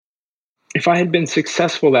if I had been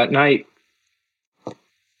successful that night,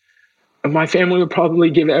 my family would probably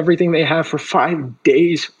give everything they have for 5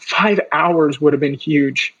 days. 5 hours would have been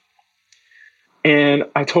huge. And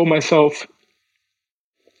I told myself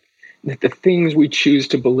that the things we choose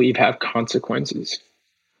to believe have consequences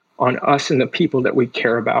on us and the people that we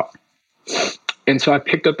care about. And so I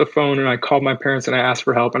picked up the phone and I called my parents and I asked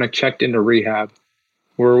for help and I checked into rehab,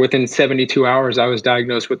 where within 72 hours, I was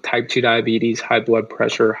diagnosed with type 2 diabetes, high blood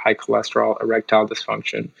pressure, high cholesterol, erectile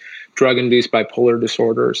dysfunction, drug-induced bipolar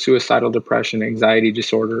disorder, suicidal depression, anxiety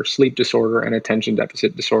disorder, sleep disorder, and attention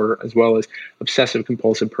deficit disorder, as well as obsessive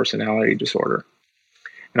compulsive personality disorder.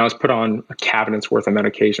 And I was put on a cabinet's worth of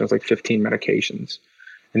medication. It was like 15 medications.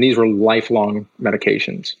 And these were lifelong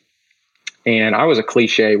medications. And I was a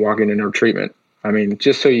cliche walking into treatment. I mean,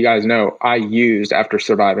 just so you guys know, I used after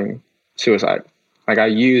surviving suicide. Like I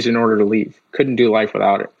used in order to leave. Couldn't do life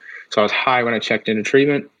without it. So I was high when I checked into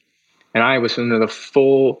treatment. And I was under the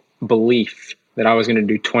full belief that I was going to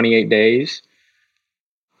do 28 days,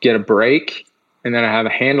 get a break, and then I have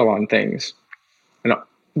a handle on things. And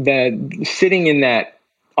that sitting in that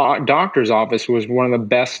doctor's office was one of the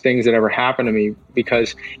best things that ever happened to me,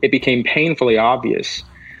 because it became painfully obvious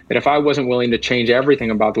that if I wasn't willing to change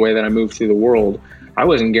everything about the way that I moved through the world, I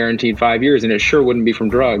wasn't guaranteed 5 years, and it sure wouldn't be from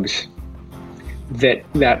drugs. That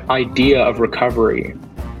idea of recovery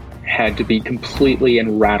had to be completely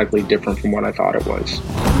and radically different from what I thought it was.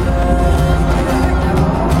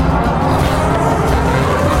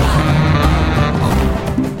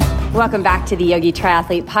 Welcome back to the Yogi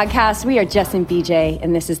Triathlete Podcast. We are Jess and BJ,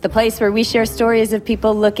 and this is the place where we share stories of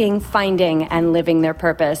people looking, finding, and living their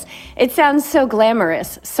purpose. It sounds so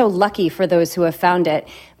glamorous, so lucky for those who have found it,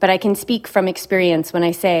 but I can speak from experience when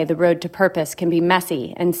I say the road to purpose can be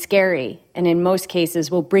messy and scary, and in most cases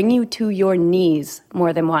will bring you to your knees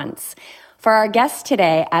more than once. For our guest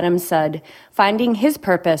today, Adam Sudd, finding his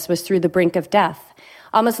purpose was through the brink of death.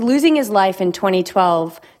 Almost losing his life in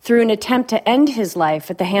 2012 through an attempt to end his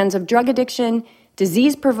life at the hands of drug addiction,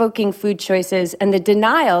 disease-provoking food choices, and the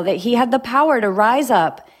denial that he had the power to rise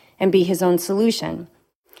up and be his own solution.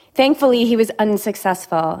 Thankfully, he was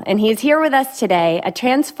unsuccessful, and he is here with us today, a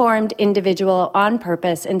transformed individual on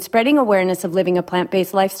purpose and spreading awareness of living a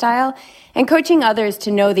plant-based lifestyle and coaching others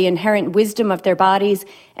to know the inherent wisdom of their bodies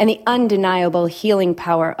and the undeniable healing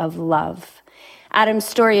power of love. Adam's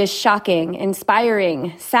story is shocking,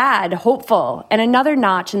 inspiring, sad, hopeful, and another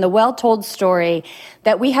notch in the well-told story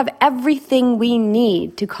that we have everything we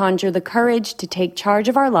need to conjure the courage to take charge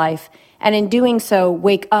of our life, and in doing so,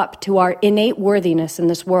 wake up to our innate worthiness in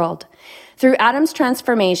this world. Through Adam's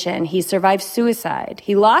transformation, he survived suicide.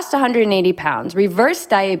 He lost 180 pounds, reversed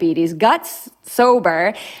diabetes, got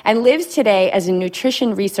sober, and lives today as a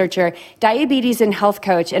nutrition researcher, diabetes and health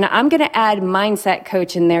coach, and I'm going to add mindset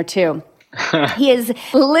coach in there too. He is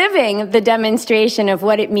living the demonstration of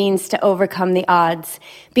what it means to overcome the odds.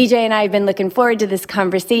 BJ and I have been looking forward to this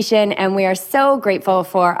conversation, and we are so grateful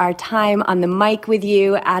for our time on the mic with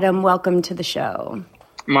you. Adam, welcome to the show.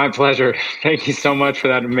 My pleasure. Thank you so much for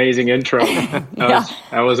that amazing intro. That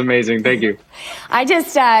was amazing. Thank you. I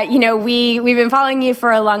just, we've been following you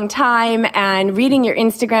for a long time and reading your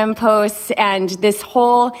Instagram posts, and this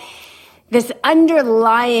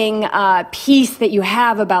underlying piece that you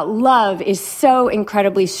have about love is so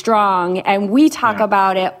incredibly strong, and we talk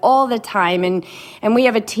about it all the time. And we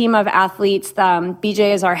have a team of athletes.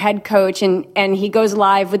 BJ is our head coach, and he goes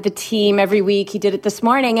live with the team every week. He did it this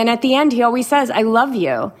morning, and at the end, he always says, "I love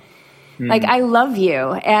you," like I love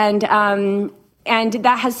you, and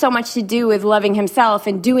that has so much to do with loving himself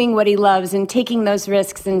and doing what he loves and taking those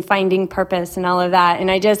risks and finding purpose and all of that. And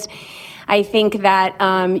I think that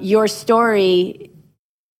your story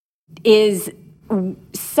is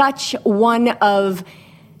such one of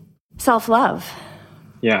self-love.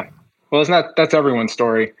 Yeah. Well, that's everyone's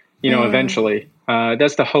story, eventually.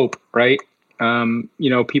 That's the hope, right?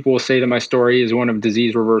 People will say that my story is one of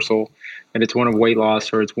disease reversal, and it's one of weight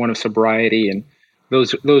loss, or it's one of sobriety. And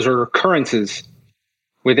those are occurrences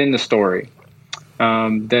within the story.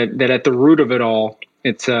 That at the root of it all,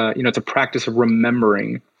 it's a practice of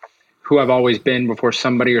remembering who I've always been before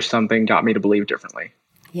somebody or something got me to believe differently.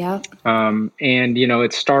 Yeah.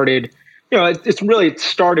 It started, it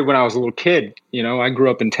started when I was a little kid. I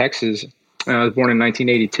grew up in Texas. I was born in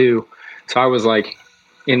 1982. So I was like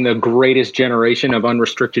in the greatest generation of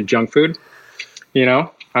unrestricted junk food. The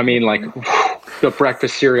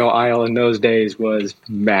breakfast cereal aisle in those days was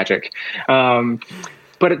magic.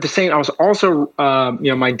 But at the same, I was also,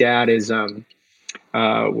 my dad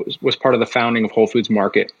was part of the founding of Whole Foods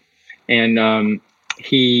Market. And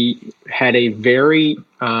he had a very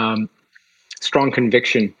strong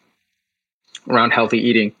conviction around healthy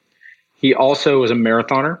eating. He also was a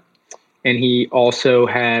marathoner, and he also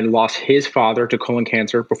had lost his father to colon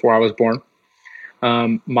cancer before I was born.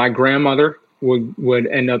 My grandmother would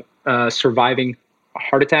end up surviving a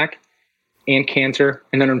heart attack and cancer,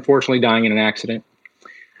 and then unfortunately dying in an accident.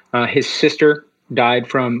 His sister died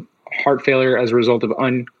from heart failure as a result of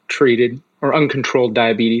untreated or uncontrolled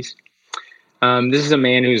diabetes. This is a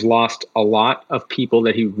man who's lost a lot of people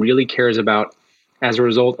that he really cares about as a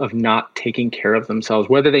result of not taking care of themselves,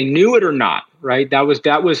 whether they knew it or not, right? There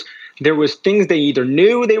was things they either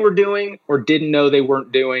knew they were doing or didn't know they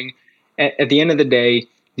weren't doing. At the end of the day,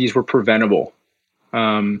 these were preventable.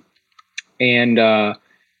 I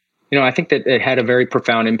think that it had a very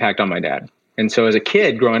profound impact on my dad. And so as a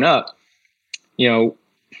kid growing up,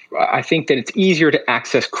 I think that it's easier to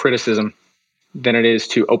access criticism than it is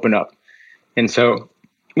to open up. And so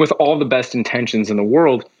with all the best intentions in the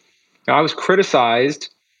world, I was criticized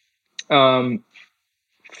for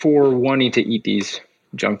wanting to eat these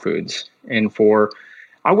junk foods. And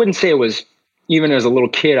I wouldn't say it was, even as a little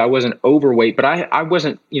kid, I wasn't overweight, but I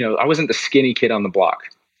wasn't the skinny kid on the block.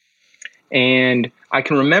 And I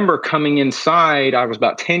can remember coming inside, I was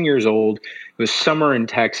about 10 years old. It was summer in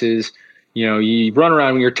Texas. You run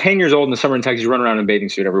around when you're 10 years old in the summer in Texas, you run around in a bathing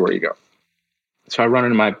suit everywhere you go. So I run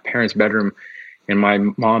into my parents' bedroom, and my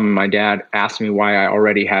mom and my dad asked me why I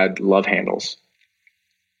already had love handles.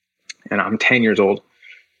 And I'm 10 years old.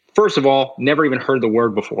 First of all, never even heard the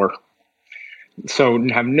word before. So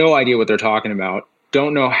have no idea what they're talking about.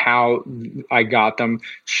 Don't know how I got them.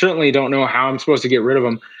 Certainly don't know how I'm supposed to get rid of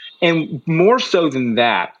them. And more so than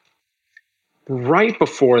that, right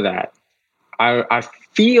before that, I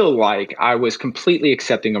feel like I was completely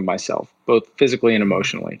accepting of myself, both physically and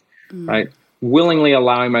emotionally, right? Willingly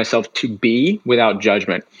allowing myself to be without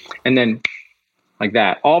judgment. And then like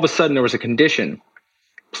that, all of a sudden there was a condition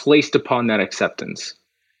placed upon that acceptance.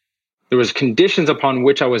 There was conditions upon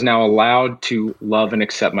which I was now allowed to love and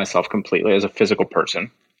accept myself completely as a physical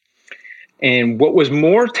person. And what was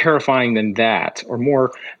more terrifying than that, or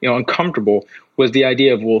more, uncomfortable, was the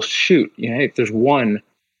idea of, well, shoot, if there's one,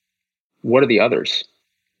 what are the others?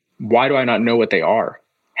 Why do I not know what they are?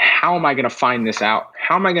 How am I going to find this out?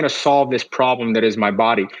 How am I going to solve this problem that is my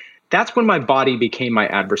body? That's when my body became my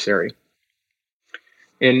adversary.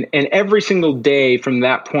 And every single day from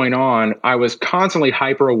that point on, I was constantly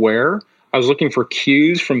hyper aware. I was looking for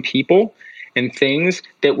cues from people and things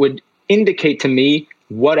that would indicate to me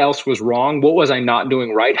what else was wrong. What was I not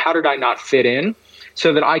doing right? How did I not fit in?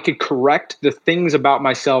 So that I could correct the things about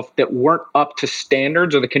myself that weren't up to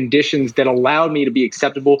standards or the conditions that allowed me to be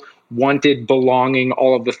acceptable, wanted, belonging,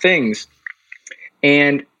 all of the things.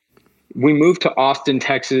 And we moved to Austin,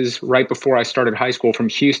 Texas, right before I started high school from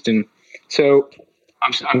Houston. So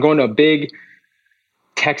I'm going to a big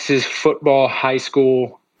Texas football high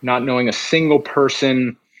school, not knowing a single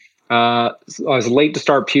person. I was late to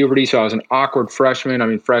start puberty, so I was an awkward freshman. I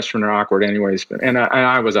mean, freshmen are awkward anyways, and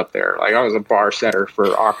I was up there. Like, I was a bar setter for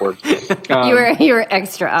awkward. You were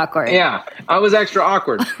extra awkward. Yeah, I was extra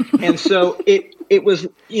awkward. And so it was,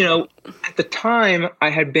 at the time I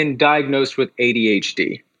had been diagnosed with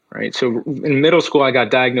ADHD, right? So in middle school, I got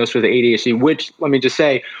diagnosed with ADHD, which, let me just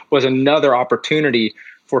say, was another opportunity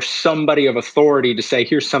for somebody of authority to say,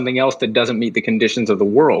 here's something else that doesn't meet the conditions of the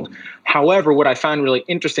world. However, what I found really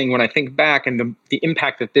interesting when I think back, and the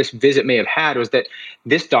impact that this visit may have had, was that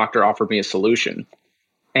this doctor offered me a solution.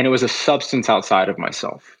 And it was a substance outside of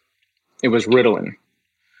myself. It was Ritalin.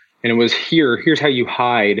 And it was, here's how you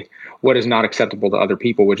hide what is not acceptable to other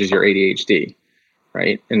people, which is your ADHD,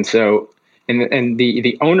 right? And so, and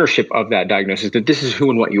the ownership of that diagnosis, that this is who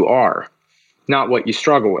and what you are, not what you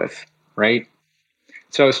struggle with, right?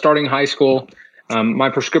 So starting high school, my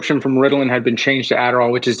prescription from Ritalin had been changed to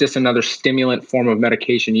Adderall, which is just another stimulant form of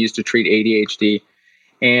medication used to treat ADHD.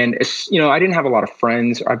 And I didn't have a lot of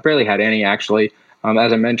friends. I barely had any, actually.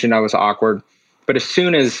 As I mentioned, I was awkward. But as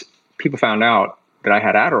soon as people found out that I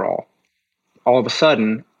had Adderall, all of a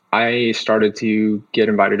sudden, I started to get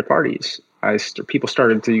invited to parties. People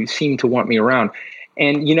started to seem to want me around.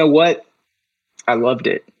 And you know what? I loved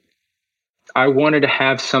it. I wanted to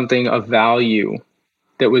have something of value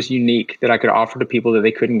that was unique that I could offer to people that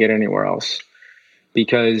they couldn't get anywhere else,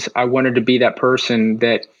 because I wanted to be that person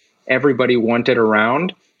that everybody wanted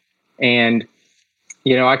around. And,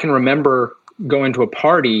 I can remember going to a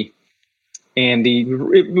party, and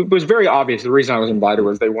it was very obvious. The reason I was invited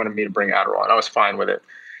was they wanted me to bring Adderall, and I was fine with it.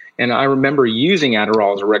 And I remember using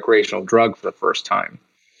Adderall as a recreational drug for the first time.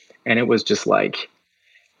 And it was just like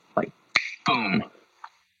boom.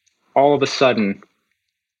 All of a sudden,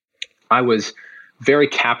 I was very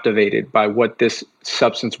captivated by what this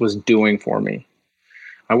substance was doing for me.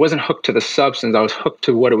 I wasn't hooked to the substance. I was hooked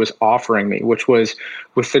to what it was offering me, which was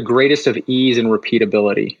with the greatest of ease and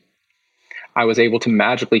repeatability. I was able to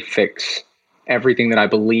magically fix everything that I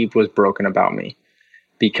believed was broken about me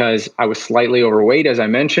because I was slightly overweight, as I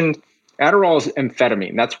mentioned. Adderall is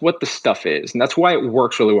amphetamine. That's what the stuff is. And that's why it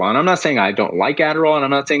works really well. And I'm not saying I don't like Adderall, and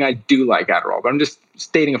I'm not saying I do like Adderall, but I'm just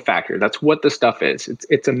stating a fact here. That's what the stuff is.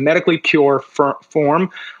 It's a medically pure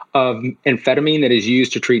form of amphetamine that is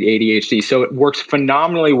used to treat ADHD. So it works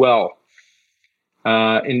phenomenally well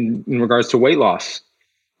in regards to weight loss.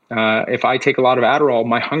 If I take a lot of Adderall,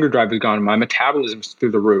 my hunger drive is gone. My metabolism is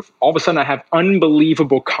through the roof. All of a sudden, I have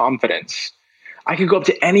unbelievable confidence. I could go up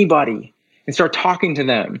to anybody and start talking to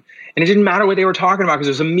them. And it didn't matter what they were talking about because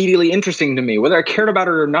it was immediately interesting to me, whether I cared about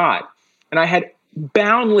it or not. And I had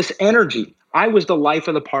boundless energy. I was the life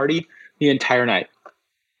of the party the entire night.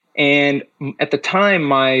 And at the time,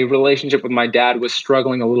 my relationship with my dad was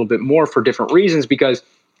struggling a little bit more for different reasons because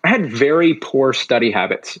I had very poor study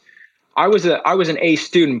habits. I was an A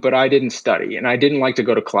student, but I didn't study and I didn't like to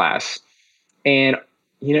go to class. And,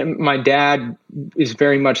 my dad is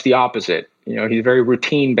very much the opposite. He's very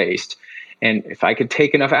routine based. And if I could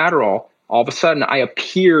take enough Adderall, all of a sudden I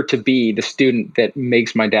appear to be the student that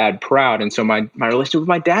makes my dad proud. And so my relationship with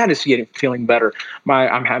my dad is feeling better.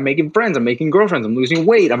 I'm making friends. I'm making girlfriends. I'm losing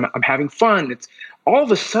weight. I'm having fun. It's all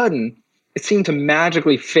of a sudden it seemed to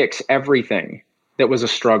magically fix everything that was a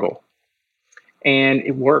struggle. And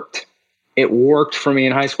it worked. It worked for me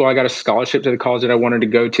in high school. I got a scholarship to the college that I wanted to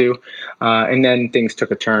go to. And then things took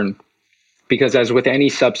a turn because as with any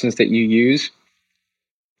substance that you use,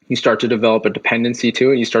 you start to develop a dependency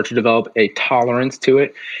to it. You start to develop a tolerance to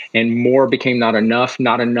it. And more became not enough.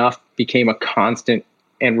 Not enough became a constant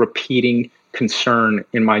and repeating concern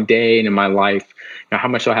in my day and in my life. How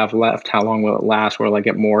much do I have left? How long will it last? Where will I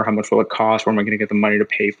get more? How much will it cost? Where am I going to get the money to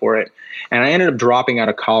pay for it? And I ended up dropping out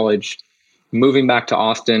of college, moving back to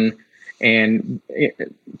Austin, and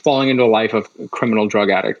falling into a life of criminal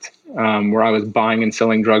drug addict, where I was buying and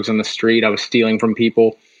selling drugs on the street. I was stealing from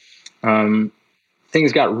people.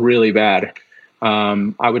 Things got really bad.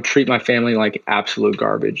 I would treat my family like absolute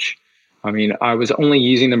garbage. I was only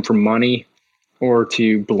using them for money or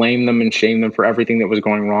to blame them and shame them for everything that was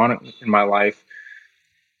going wrong in my life.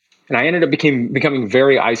 And I ended up becoming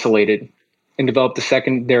very isolated and developed a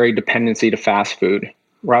secondary dependency to fast food,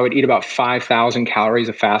 where I would eat about 5,000 calories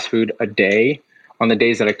of fast food a day on the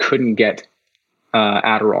days that I couldn't get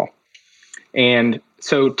Adderall. And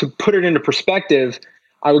so to put it into perspective,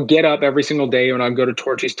 I would get up every single day when I'd go to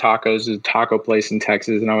Torchy's Tacos, a taco place in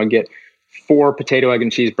Texas, and I would get 4 potato, egg,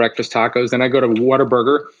 and cheese breakfast tacos. Then I'd go to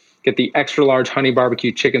Whataburger, get the extra large honey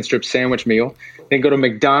barbecue chicken strip sandwich meal. Then go to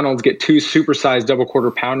McDonald's, get 2 supersized double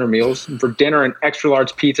quarter pounder meals. And for dinner, an extra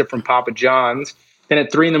large pizza from Papa John's. Then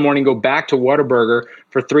at 3 a.m, go back to Whataburger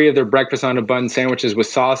for 3 of their breakfast on a bun sandwiches with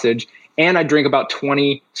sausage. And I drink about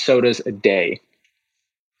 20 sodas a day.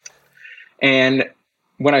 And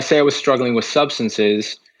when I say I was struggling with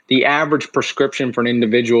substances, the average prescription for an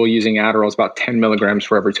individual using Adderall is about 10 milligrams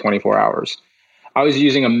for every 24 hours. I was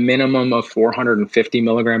using a minimum of 450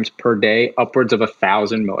 milligrams per day, upwards of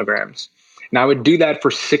 1,000 milligrams. And I would do that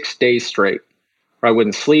for 6 days straight, where I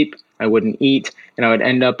wouldn't sleep, I wouldn't eat, and I would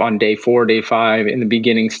end up on day 4, day 5 in the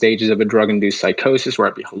beginning stages of a drug-induced psychosis where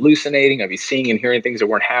I'd be hallucinating, I'd be seeing and hearing things that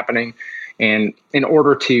weren't happening. And in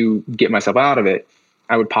order to get myself out of it,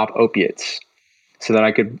 I would pop opiates so that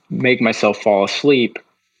I could make myself fall asleep,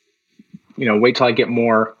 wait till I get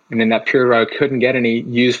more. And in that period where I couldn't get any,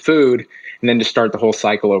 use food, and then just start the whole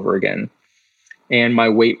cycle over again. And my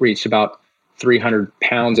weight reached about 300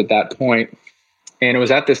 pounds at that point. And it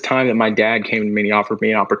was at this time that my dad came to me and he offered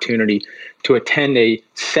me an opportunity to attend a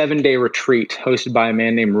 7-day retreat hosted by a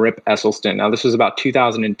man named Rip Esselstyn. Now, this was about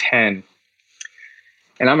 2010.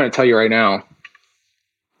 And I'm going to tell you right now,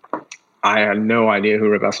 I had no idea who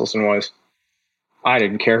Rip Esselstyn was. I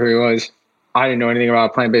didn't care who he was. I didn't know anything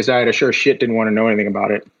about a plant-based diet. I sure shit didn't want to know anything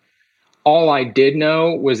about it. All I did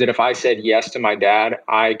know was that if I said yes to my dad,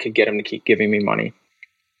 I could get him to keep giving me money.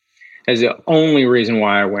 That's the only reason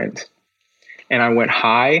why I went. And I went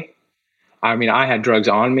high. I had drugs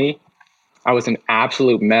on me. I was an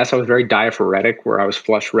absolute mess. I was very diaphoretic, where I was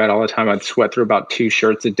flush red all the time. I'd sweat through about 2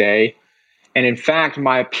 shirts a day. And in fact,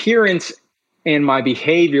 my appearance and my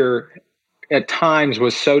behavior at times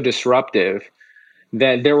was so disruptive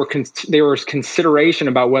that there was consideration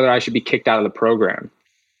about whether I should be kicked out of the program.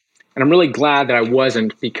 And I'm really glad that I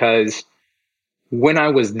wasn't, because when I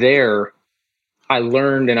was there, I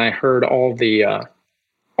learned and I heard all of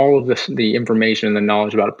the information and the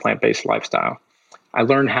knowledge about a plant-based lifestyle. I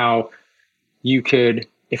learned how you could,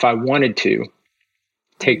 if I wanted to,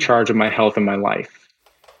 take charge of my health and my life.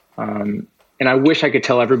 And I wish I could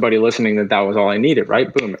tell everybody listening that was all I needed,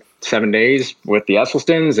 right? Boom, 7 days with the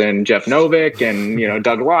Esselstyns and Jeff Novick and,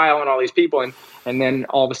 Doug Lyle and all these people. And then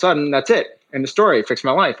all of a sudden, that's it. And the story fixed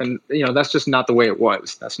my life. And, that's just not the way it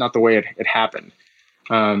was. That's not the way it happened.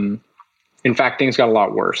 In fact, things got a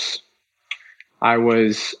lot worse.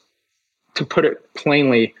 To put it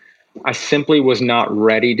plainly, I simply was not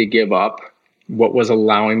ready to give up what was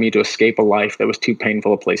allowing me to escape a life that was too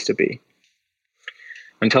painful a place to be.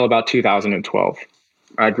 Until about 2012.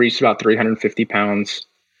 I'd reached about 350 pounds.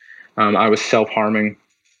 I was self-harming.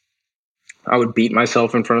 I would beat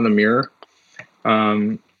myself in front of the mirror.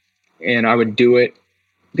 And I would do it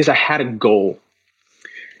because I had a goal.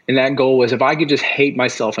 And that goal was, if I could just hate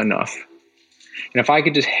myself enough, and if I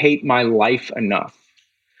could just hate my life enough,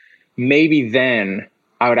 maybe then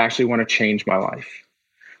I would actually want to change my life,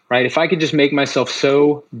 right? If I could just make myself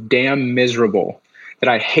so damn miserable that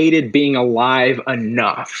I hated being alive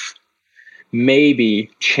enough, maybe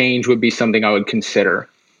change would be something I would consider.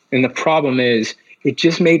 And the problem is, it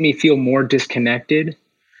just made me feel more disconnected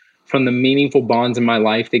from the meaningful bonds in my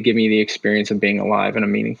life that give me the experience of being alive in a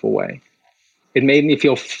meaningful way. It made me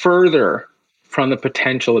feel further from the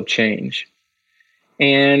potential of change.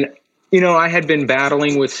 And, I had been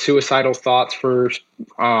battling with suicidal thoughts for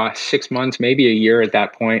 6 months, maybe a year at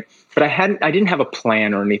that point, but I didn't have a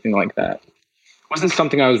plan or anything like that. It wasn't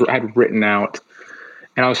something I had written out.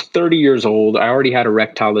 And I was 30 years old. I already had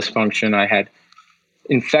erectile dysfunction. I had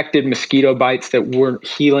infected mosquito bites that weren't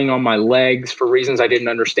healing on my legs for reasons I didn't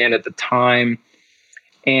understand at the time.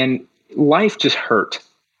 And life just hurt.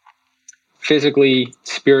 Physically,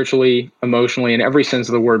 spiritually, emotionally, in every sense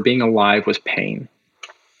of the word, being alive was pain.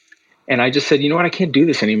 And I just said, I can't do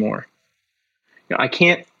this anymore. I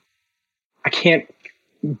can't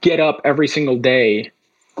get up every single day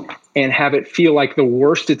and have it feel like the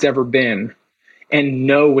worst it's ever been and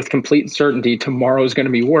know with complete certainty tomorrow is going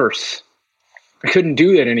to be worse. I couldn't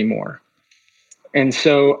do that anymore. And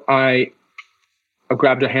so I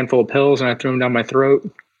grabbed a handful of pills and I threw them down my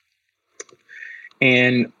throat.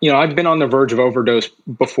 And, I've been on the verge of overdose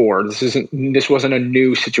before. This wasn't a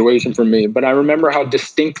new situation for me, but I remember how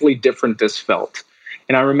distinctly different this felt.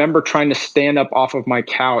 And I remember trying to stand up off of my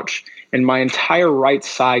couch and my entire right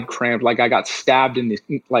side cramped, like I got stabbed in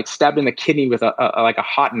the kidney with a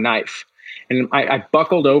hot knife. And I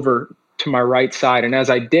buckled over to my right side. And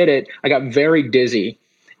as I did it, I got very dizzy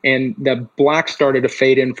and the black started to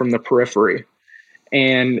fade in from the periphery.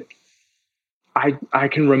 And I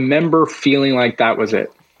can remember feeling like that was it.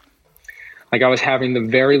 Like I was having the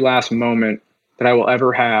very last moment that I will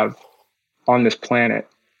ever have on this planet.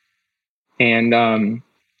 And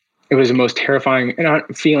it was the most terrifying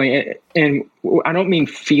feeling. And I don't mean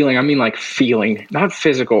feeling, I mean like feeling, not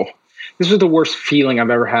physical. This was the worst feeling I've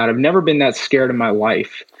ever had. I've never been that scared in my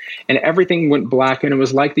life. And everything went black and it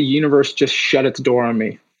was like the universe just shut its door on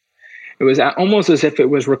me. It was almost as if it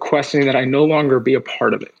was requesting that I no longer be a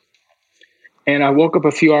part of it. And I woke up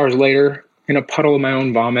a few hours later in a puddle of my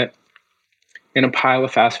own vomit, in a pile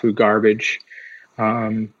of fast food garbage,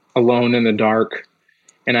 alone in the dark.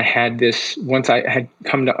 And I had this, once I had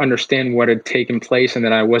come to understand what had taken place and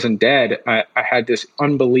that I wasn't dead, I had this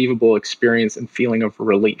unbelievable experience and feeling of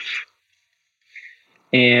relief.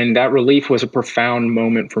 And that relief was a profound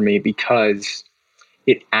moment for me because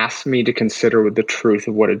it asked me to consider the truth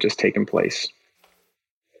of what had just taken place.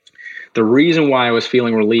 The reason why I was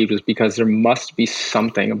feeling relieved was because there must be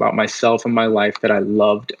something about myself and my life that I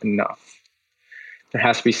loved enough. There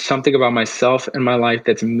has to be something about myself and my life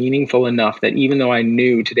that's meaningful enough that even though I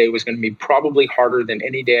knew today was going to be probably harder than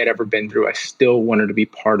any day I'd ever been through, I still wanted to be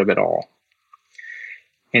part of it all.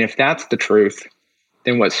 And if that's the truth,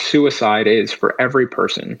 then what suicide is for every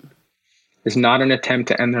person is not an attempt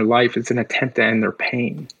to end their life, it's an attempt to end their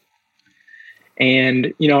pain.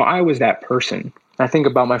 And, I was that person. I think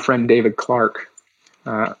about my friend David Clark,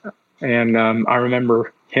 and I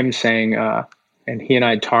remember him saying, and he and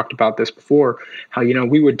I had talked about this before, how,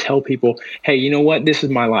 we would tell people, hey, you know what? This is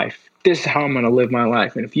my life. This is how I'm going to live my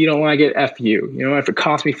life. And if you don't like it, F you. If it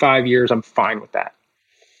costs me 5 years, I'm fine with that.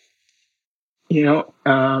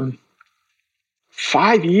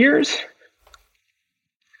 5 years?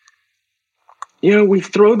 We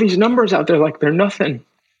throw these numbers out there like they're nothing.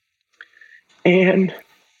 And,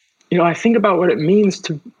 I think about what it means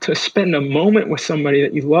to spend a moment with somebody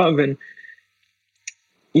that you love. And,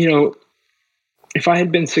 if I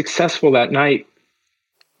had been successful that night,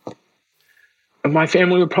 my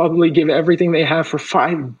family would probably give everything they have for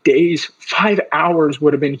 5 days. 5 hours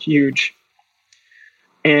would have been huge.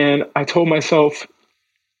 And I told myself,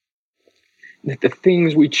 that the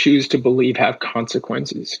things we choose to believe have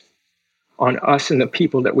consequences on us and the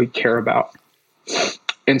people that we care about.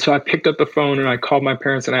 And so I picked up the phone and I called my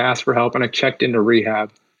parents and I asked for help and I checked into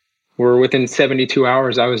rehab, where within 72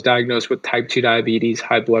 hours, I was diagnosed with type 2 diabetes,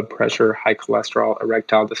 high blood pressure, high cholesterol,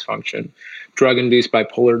 erectile dysfunction, drug-induced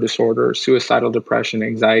bipolar disorder, suicidal depression,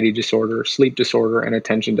 anxiety disorder, sleep disorder, and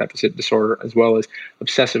attention deficit disorder, as well as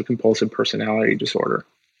obsessive compulsive personality disorder.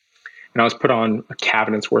 And I was put on a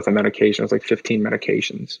cabinet's worth of medication. It was like 15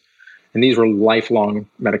 medications. And these were lifelong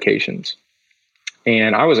medications.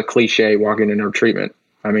 And I was a cliche walking into treatment.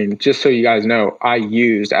 I mean, just so you guys know, I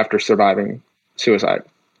used after surviving suicide.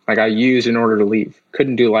 Like I used in order to leave.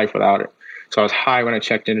 Couldn't do life without it. So I was high when I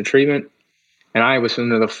checked into treatment. And I was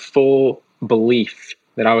under the full belief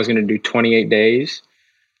that I was going to do 28 days,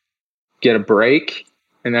 get a break,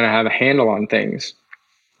 and then I have a handle on things.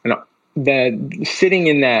 And that sitting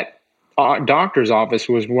in that doctor's office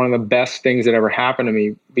was one of the best things that ever happened to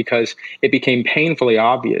me, because it became painfully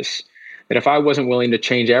obvious that if I wasn't willing to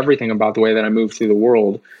change everything about the way that I moved through the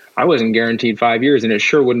world, I wasn't guaranteed 5 years, and it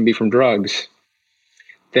sure wouldn't be from drugs.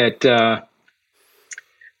 That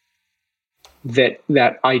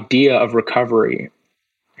idea of recovery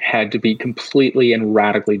had to be completely and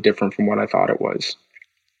radically different from what I thought it was.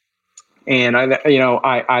 And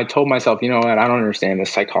I told myself, you know what, I don't understand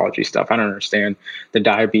this psychology stuff. I don't understand the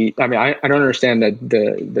diabetes. I mean, I don't understand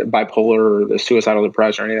the bipolar or the suicidal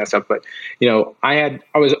depression or any of that stuff. But, I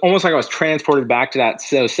was almost like I was transported back to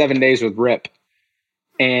those 7 days with Rip.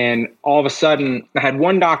 And all of a sudden I had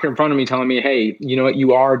one doctor in front of me telling me, hey, you know what,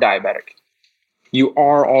 you are diabetic. You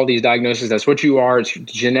are all these diagnoses. That's what you are. It's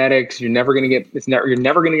genetics. You're never going to get off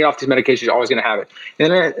these medications. You're always going to have it.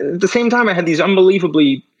 And at the same time, I had these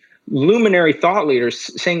unbelievably luminary thought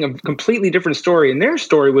leaders saying a completely different story. And their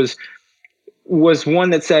story was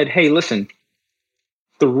one that said, hey, listen,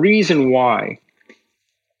 the reason why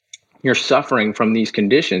you're suffering from these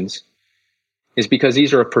conditions is because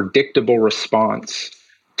these are a predictable response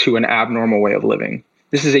to an abnormal way of living.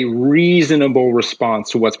 This is a reasonable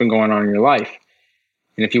response to what's been going on in your life.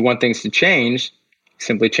 And if you want things to change,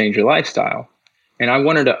 simply change your lifestyle. And I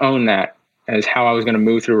wanted to own that as how I was going to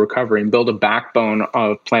move through recovery and build a backbone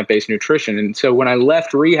of plant-based nutrition. And so when I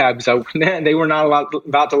left rehab, they were not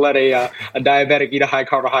about to let a diabetic eat a high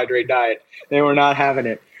carbohydrate diet. They were not having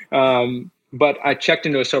it. But I checked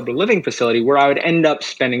into a sober living facility where I would end up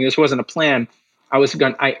spending, this wasn't a plan,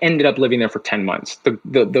 I ended up living there for 10 months.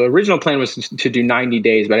 The original plan was to do 90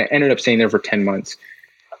 days, but I ended up staying there for 10 months.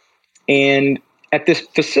 And at this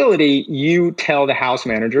facility, you tell the house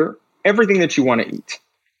manager everything that you want to eat.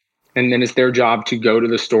 And then it's their job to go to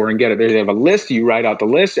the store and get it. They have a list. You write out the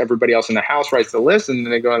list. Everybody else in the house writes the list, and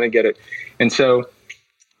then they go and they get it. And so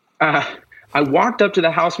I walked up to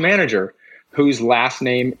the house manager, whose last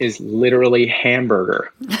name is literally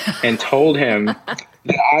Hamburger, and told him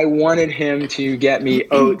that I wanted him to get me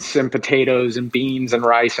oats and potatoes and beans and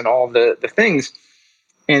rice and all the things.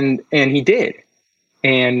 And he did.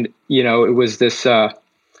 And, it was this,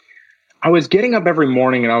 I was getting up every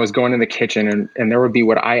morning and I was going in the kitchen and there would be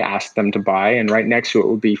what I asked them to buy. And right next to it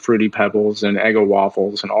would be Fruity Pebbles and Eggo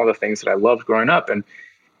waffles and all the things that I loved growing up. And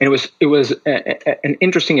it was an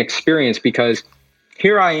interesting experience, because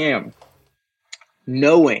here I am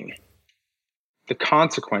knowing the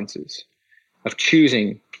consequences of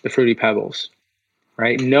choosing the Fruity Pebbles,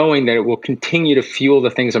 right? Knowing that it will continue to fuel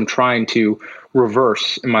the things I'm trying to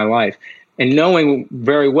reverse in my life. And knowing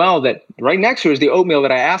very well that right next to it is the oatmeal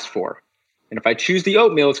that I asked for. And if I choose the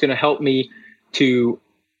oatmeal, it's going to help me to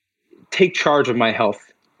take charge of my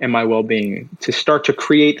health and my well-being, to start to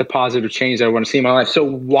create the positive change that I want to see in my life. So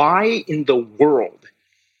why in the world,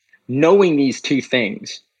 knowing these two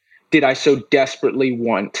things, did I so desperately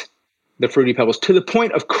want the Fruity Pebbles to the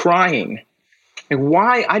point of crying? And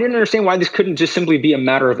why? I didn't understand why this couldn't just simply be a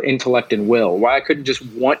matter of intellect and will, why I couldn't just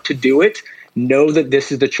want to do it, know that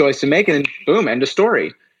this is the choice to make, and then boom, end of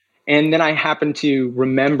story. And then I happened to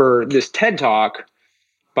remember this TED Talk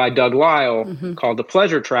by Doug Lisle called The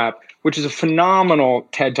Pleasure Trap, which is a phenomenal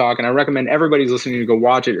TED Talk, and I recommend everybody who's listening to go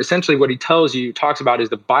watch it. Essentially what he talks about is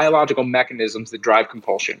the biological mechanisms that drive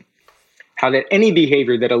compulsion. How that any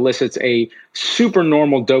behavior that elicits a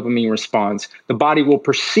supernormal dopamine response, the body will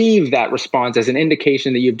perceive that response as an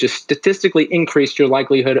indication that you've just statistically increased your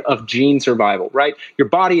likelihood of gene survival, right? Your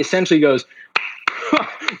body essentially goes,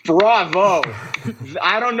 bravo.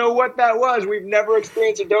 I don't know what that was. We've never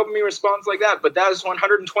experienced a dopamine response like that, but that is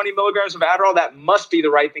 120 milligrams of Adderall. That must be the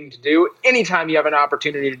right thing to do. Anytime you have an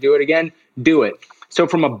opportunity to do it again, do it. So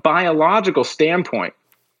from a biological standpoint,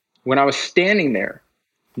 when I was standing there,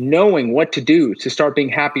 knowing what to do to start being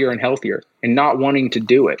happier and healthier and not wanting to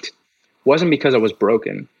do it, wasn't because I was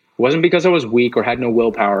broken. It wasn't because I was weak or had no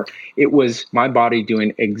willpower. It was my body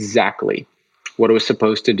doing exactly what it was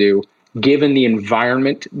supposed to do, given the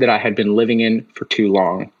environment that I had been living in for too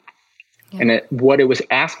long. Yeah. And what it was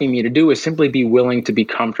asking me to do is simply be willing to be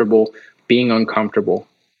comfortable being uncomfortable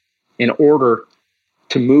in order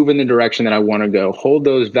to move in the direction that I want to go, hold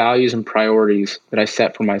those values and priorities that I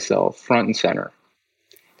set for myself front and center,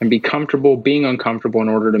 and be comfortable being uncomfortable in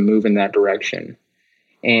order to move in that direction.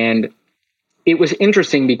 And it was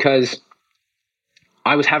interesting because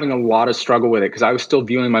I was having a lot of struggle with it because I was still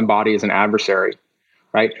viewing my body as an adversary,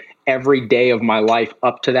 right? Every day of my life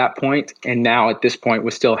up to that point, and now at this point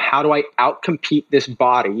was still, how do I outcompete this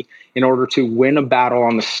body in order to win a battle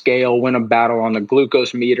on the scale, win a battle on the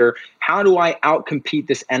glucose meter? How do I outcompete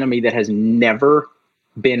this enemy that has never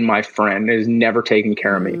been my friend, that has never taken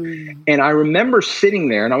care of me? And I remember sitting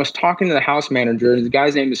there and I was talking to the house manager. The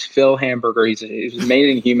guy's name is Phil Hamburger. He's an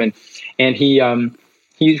amazing human. And he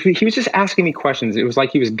was just asking me questions. It was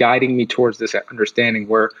like he was guiding me towards this understanding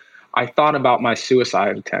where I thought about my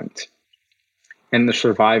suicide attempt and the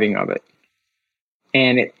surviving of it.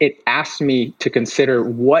 And it asked me to consider,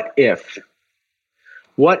 what if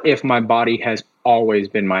my body has always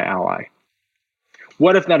been my ally?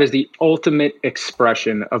 What if that is the ultimate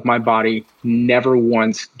expression of my body never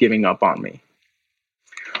once giving up on me?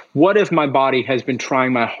 What if my body has been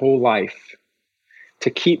trying my whole life to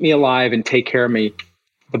keep me alive and take care of me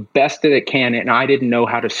the best that it can, and I didn't know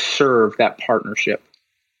how to serve that partnership?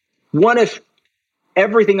 What if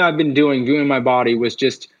everything I've been doing, viewing my body, was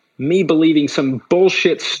just me believing some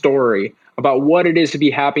bullshit story about what it is to be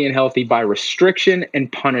happy and healthy by restriction and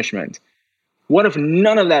punishment? What if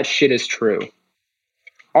none of that shit is true?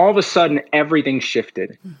 All of a sudden, everything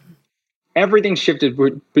shifted. Mm-hmm. Everything shifted.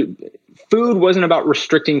 Food wasn't about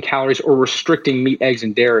restricting calories or restricting meat, eggs,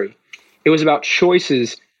 and dairy. It was about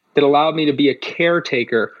choices that allowed me to be a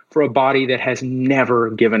caretaker for a body that has never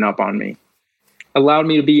given up on me. Allowed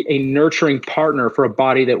me to be a nurturing partner for a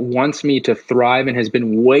body that wants me to thrive and has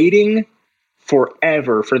been waiting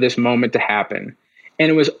forever for this moment to happen. And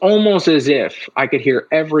it was almost as if I could hear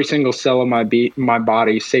every single cell of my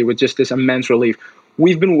body say with just this immense relief,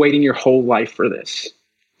 we've been waiting your whole life for this.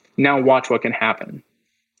 Now watch what can happen.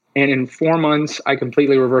 And in 4 months, I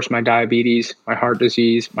completely reversed my diabetes, my heart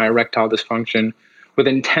disease, my erectile dysfunction.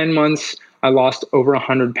 Within 10 months, I lost over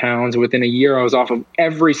 100 pounds. Within a year, I was off of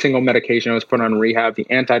every single medication I was put on rehab, the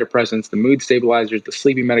antidepressants, the mood stabilizers, the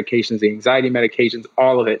sleeping medications, the anxiety medications,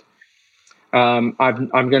 all of it. I'm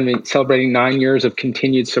going to be celebrating 9 years of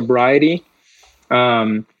continued sobriety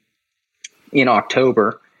in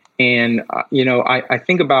October. And, I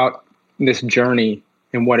think about this journey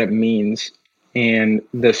and what it means and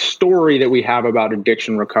the story that we have about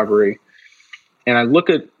addiction recovery. And I look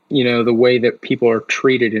at the way that people are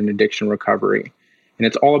treated in addiction recovery. And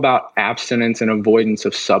it's all about abstinence and avoidance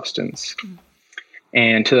of substance.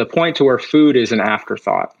 And to the point to where food is an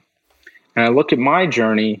afterthought. And I look at my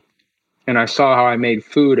journey and I saw how I made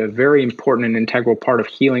food a very important and integral part of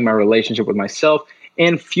healing my relationship with myself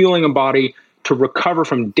and fueling a body to recover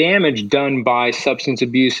from damage done by substance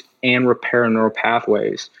abuse and repair neural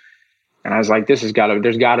pathways. And I was like, there's got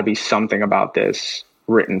to be something about this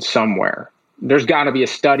written somewhere. There's got to be a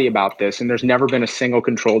study about this, and there's never been a single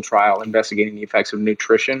controlled trial investigating the effects of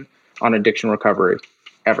nutrition on addiction recovery,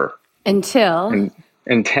 ever. Until,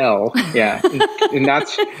 yeah. and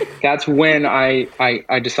that's when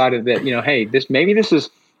I decided that, hey, maybe this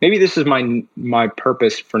is my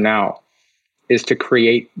purpose for now, is to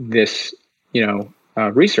create this,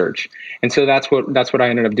 research. And so that's what I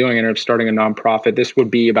ended up doing. I ended up starting a nonprofit. This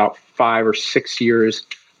would be about 5 or 6 years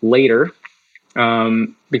later.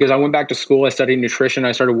 Because I went back to school, I studied nutrition.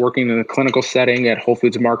 I started working in a clinical setting at Whole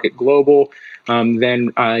Foods Market Global.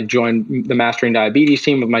 Then I joined the Mastering Diabetes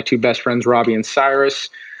team with my 2 best friends, Robbie and Cyrus.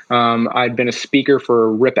 I'd been a speaker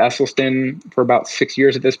for Rip Esselstyn for about 6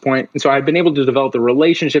 years at this point. And so I've been able to develop the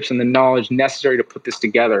relationships and the knowledge necessary to put this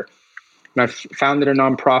together. And I've founded a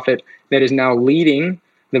nonprofit that is now leading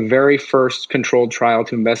the very first controlled trial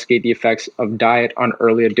to investigate the effects of diet on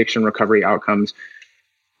early addiction recovery outcomes.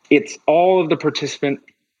 It's all of the participant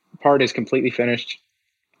part is completely finished.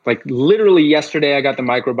 Like literally yesterday, I got the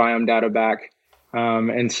microbiome data back.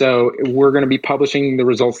 And so we're going to be publishing the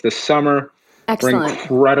results this summer. Excellent. We're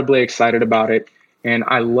incredibly excited about it. And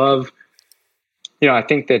I love, I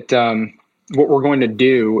think that what we're going to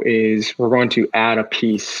do is we're going to add a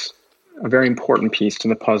very important piece to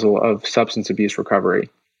the puzzle of substance abuse recovery,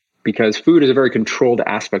 because food is a very controlled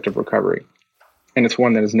aspect of recovery. And it's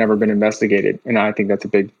one that has never been investigated. And I think that's a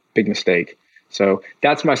big mistake. So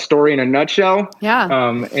that's my story in a nutshell.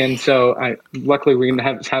 Yeah. And so luckily we're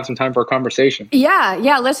going to have some time for a conversation.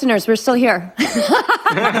 Yeah. Listeners, we're still here.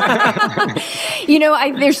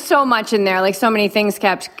 There's so much in there, like so many things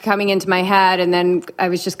kept coming into my head. And then I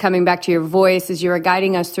was just coming back to your voice as you were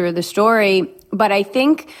guiding us through the story. But I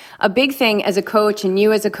think a big thing as a coach, and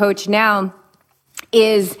you as a coach now,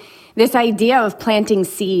 is this idea of planting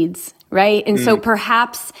seeds, right? And so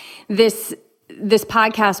perhaps this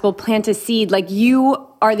podcast will plant a seed. Like, you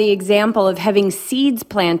are the example of having seeds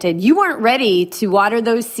planted. You weren't ready to water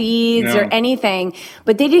those seeds or anything,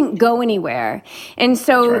 but they didn't go anywhere. And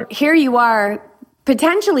so here you are,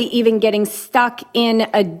 potentially even getting stuck in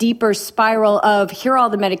a deeper spiral of, here are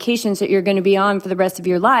all the medications that you're going to be on for the rest of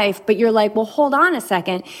your life. But you're like, well, hold on a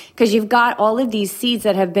second, because you've got all of these seeds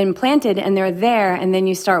that have been planted and they're there. And then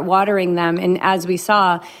you start watering them. And as we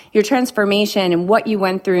saw, your transformation and what you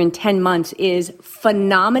went through in 10 months is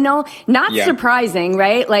phenomenal. Not surprising,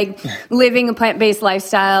 right? Like living a plant-based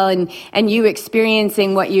lifestyle and you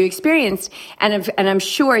experiencing what you experienced. And I'm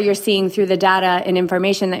sure you're seeing through the data and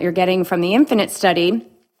information that you're getting from the Infinite study,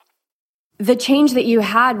 the change that you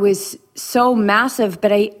had was so massive.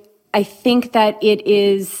 But I think that it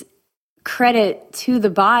is credit to the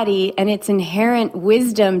body and its inherent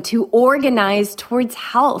wisdom to organize towards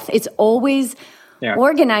health. It's always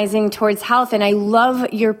organizing towards health. And I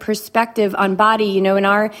love your perspective on body. In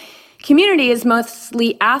our community is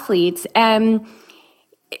mostly athletes, and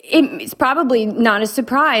it's probably not a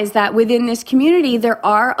surprise that within this community, there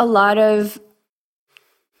are a lot of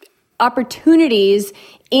opportunities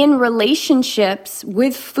in relationships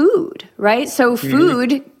with food, right? So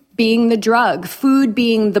food being the drug, food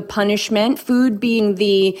being the punishment, food being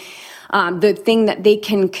the thing that they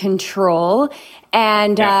can control.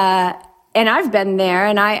 And I've been there,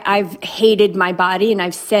 and I've hated my body, and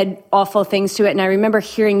I've said awful things to it. And I remember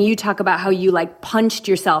hearing you talk about how you like punched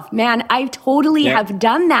yourself. Man, I totally have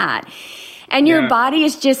done that. And your body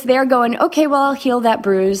is just there going, okay, well, I'll heal that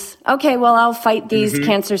bruise. Okay, well, I'll fight these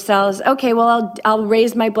cancer cells. Okay, well, I'll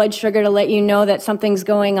raise my blood sugar to let you know that something's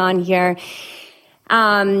going on here.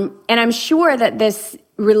 And I'm sure that this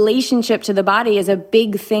relationship to the body is a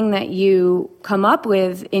big thing that you come up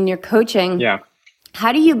with in your coaching. Yeah.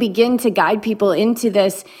 How do you begin to guide people into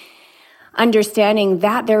this understanding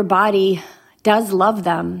that their body does love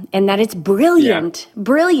them and that it's brilliant,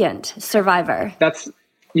 brilliant, Survivor? That's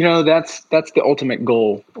the ultimate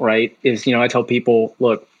goal, right? Is, I tell people,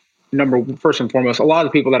 look, first and foremost, a lot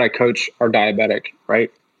of the people that I coach are diabetic, right?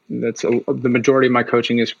 The majority of my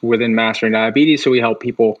coaching is within mastering diabetes. So we help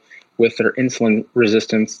people with their insulin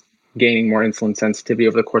resistance, gaining more insulin sensitivity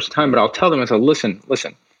over the course of time. But I'll tell them, listen,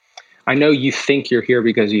 I know you think you're here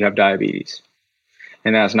because you have diabetes,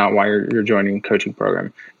 and that's not why you're joining a coaching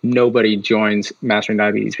program. Nobody joins Mastering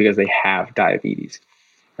Diabetes because they have diabetes,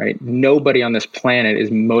 right? Nobody on this planet is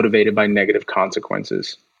motivated by negative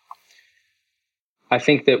consequences. I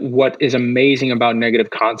think that what is amazing about negative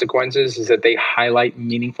consequences is that they highlight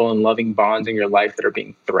meaningful and loving bonds in your life that are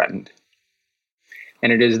being threatened.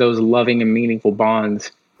 And it is those loving and meaningful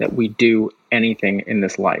bonds that we do anything in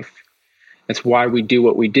this life. It's why we do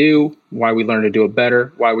what we do, why we learn to do it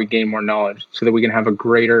better, why we gain more knowledge, so that we can have a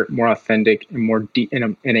greater, more authentic, and more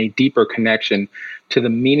in a deeper connection to the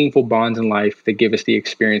meaningful bonds in life that give us the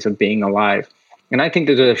experience of being alive. And I think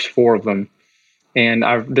that there's 4 of them. And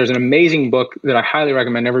there's an amazing book that I highly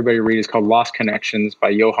recommend everybody read. It's called Lost Connections by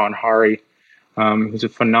Johann Hari, who's a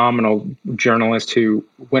phenomenal journalist who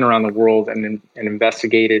went around the world and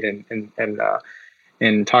investigated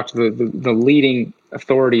and talked to the leading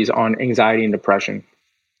authorities on anxiety and depression,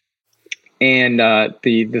 and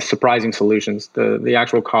the surprising solutions, the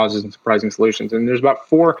actual causes and surprising solutions. And there's about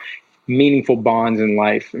 4 meaningful bonds in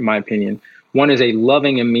life, in my opinion. One is a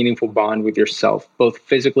loving and meaningful bond with yourself, both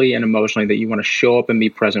physically and emotionally, that you want to show up and be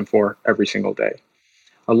present for every single day.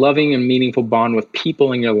 A loving and meaningful bond with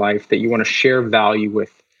people in your life that you want to share value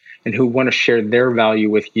with, and who want to share their value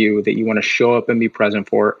with you, that you want to show up and be present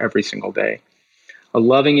for every single day. A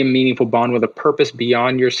loving and meaningful bond with a purpose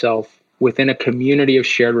beyond yourself within a community of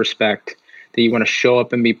shared respect that you want to show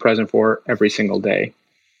up and be present for every single day.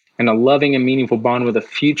 And a loving and meaningful bond with a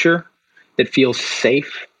future that feels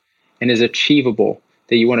safe and is achievable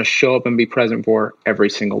that you want to show up and be present for every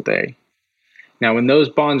single day. Now, when those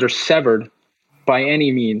bonds are severed by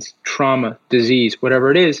any means, trauma, disease, whatever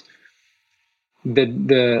it is,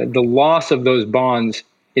 the loss of those bonds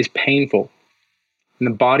is painful. And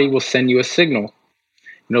the body will send you a signal.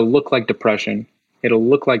 It'll look like depression. It'll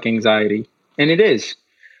look like anxiety. And it is.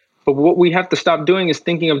 But what we have to stop doing is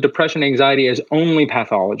thinking of depression and anxiety as only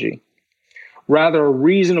pathology. Rather, a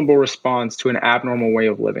reasonable response to an abnormal way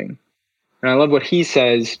of living. And I love what he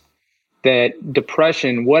says, that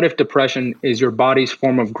depression, what if depression is your body's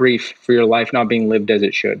form of grief for your life not being lived as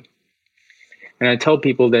it should? And I tell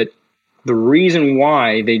people that the reason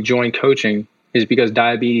why they join coaching is because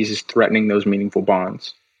diabetes is threatening those meaningful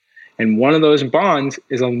bonds. And one of those bonds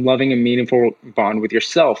is a loving and meaningful bond with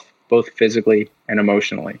yourself, both physically and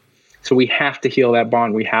emotionally. So we have to heal that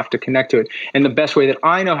bond. We have to connect to it. And the best way that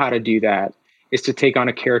I know how to do that is to take on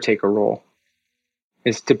a caretaker role,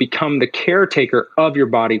 is to become the caretaker of your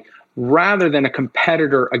body rather than a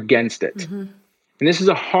competitor against it. Mm-hmm. And this is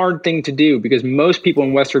a hard thing to do because most people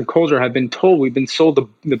in Western culture have been told, we've been sold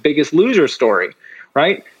the Biggest Loser story,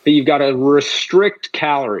 right? That you've got to restrict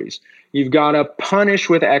calories. You've got to punish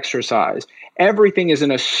with exercise. Everything is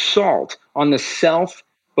an assault on the self,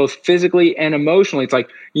 both physically and emotionally. It's like,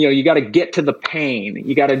 you got to get to the pain.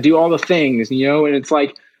 You got to do all the things, and it's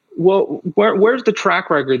like, well, where's the track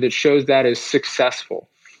record that shows that is successful?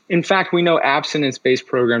 In fact, we know abstinence-based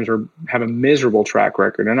programs have a miserable track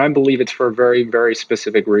record, and I believe it's for a very, very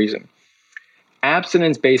specific reason.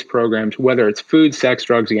 Abstinence-based programs, whether it's food, sex,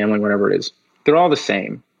 drugs, gambling, whatever it is, they're all the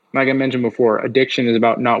same. Like I mentioned before, addiction is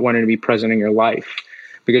about not wanting to be present in your life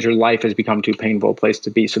because your life has become too painful a place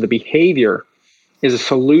to be. So the behavior is a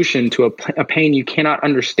solution to a pain you cannot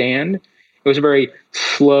understand. It was a very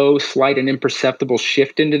slow, slight, and imperceptible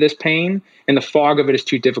shift into this pain, and the fog of it is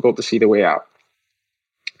too difficult to see the way out.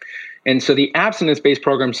 And so the abstinence-based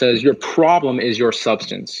program says your problem is your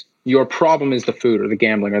substance. Your problem is the food or the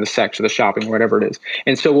gambling or the sex or the shopping, or whatever it is.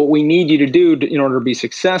 And so what we need you to do in order to be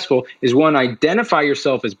successful is, one, identify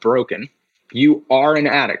yourself as broken. You are an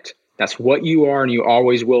addict. That's what you are, and you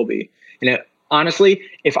always will be. And honestly,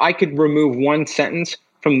 if I could remove one sentence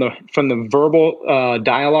from the verbal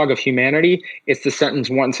dialogue of humanity, it's the sentence,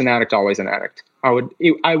 once an addict, always an addict.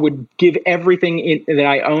 I would give everything that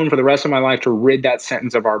I own for the rest of my life to rid that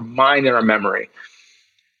sentence of our mind and our memory.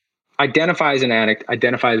 Identify as an addict,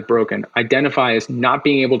 identify as broken, identify as not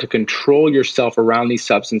being able to control yourself around these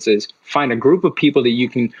substances. Find a group of people that you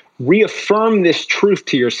can reaffirm this truth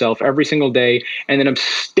to yourself every single day, and then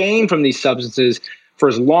abstain from these substances for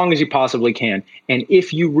as long as you possibly can. And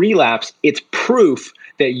if you relapse, it's proof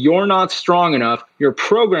that you're not strong enough, your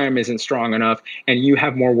program isn't strong enough, and you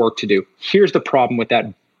have more work to do. Here's the problem with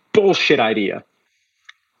that bullshit idea.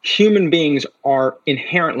 Human beings are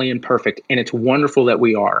inherently imperfect, and it's wonderful that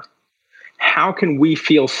we are. How can we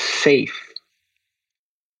feel safe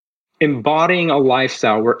embodying a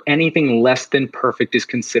lifestyle where anything less than perfect is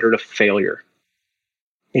considered a failure?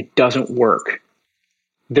 It doesn't work.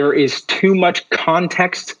 There is too much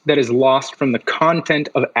context that is lost from the content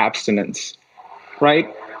of abstinence,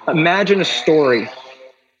 right? Imagine a story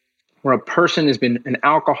where a person has been an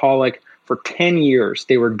alcoholic for 10 years.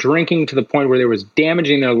 They were drinking to the point where they was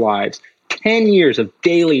damaging their lives. 10 years of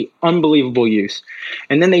daily unbelievable use.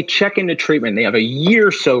 And then they check into treatment. They have a year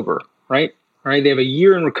sober, right? They have a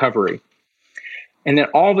year in recovery. And then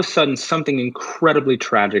all of a sudden, something incredibly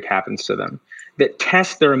tragic happens to them that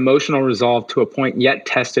tests their emotional resolve to a point yet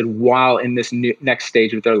tested while in this next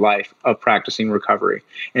stage of their life of practicing recovery.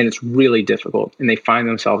 And it's really difficult. And they find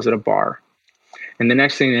themselves at a bar. And the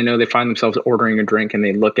next thing they know, they find themselves ordering a drink, and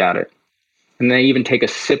they look at it. And they even take a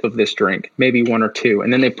sip of this drink, maybe one or two,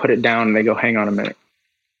 and then they put it down and they go, hang on a minute.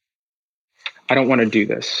 I don't want to do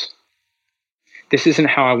this. This isn't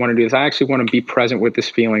how I want to do this. I actually want to be present with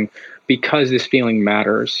this feeling because this feeling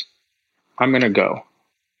matters. I'm going to go.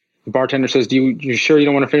 The bartender says, you sure you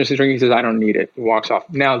don't want to finish the drink? He says, I don't need it. He walks off.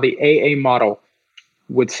 Now, the AA model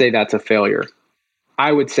would say that's a failure.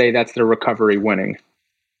 I would say that's the recovery winning.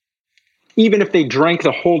 Even if they drank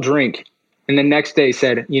the whole drink, and the next day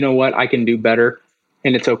said, you know what, I can do better,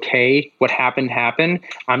 and it's okay. What happened, happened.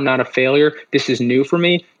 I'm not a failure. This is new for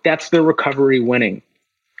me. That's the recovery winning.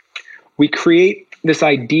 We create this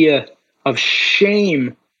idea of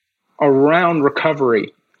shame around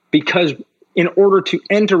recovery because in order to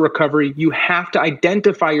enter recovery, you have to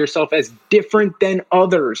identify yourself as different than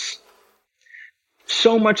others.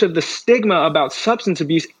 So much of the stigma about substance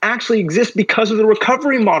abuse actually exists because of the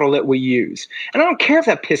recovery model that we use. And I don't care if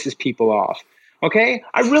that pisses people off. Okay?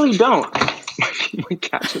 I really don't. My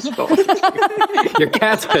cat just fell off. Your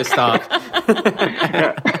cat's pissed off.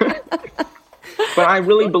 But I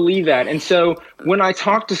really believe that. And so when I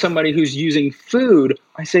talk to somebody who's using food,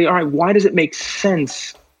 I say, all right, why does it make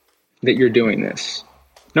sense that you're doing this?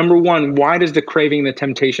 Number one, why does the craving, the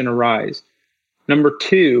temptation arise? Number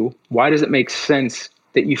two, why does it make sense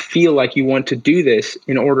that you feel like you want to do this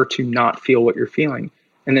in order to not feel what you're feeling?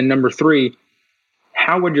 And then number three,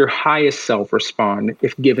 how would your highest self respond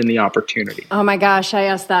if given the opportunity? Oh my gosh, I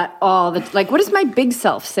ask that like, what does my big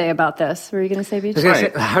self say about this? What were you going to say, BJ?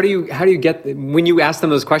 Say, how do you get, when you ask them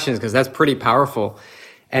those questions, because that's pretty powerful.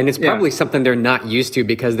 And it's probably something they're not used to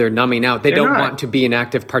because they're numbing out. They don't want to be an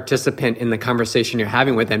active participant in the conversation you're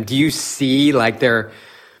having with them. Do you see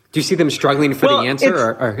them struggling for the answer?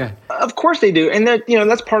 Or Of course they do. And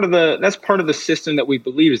that's part of the system that we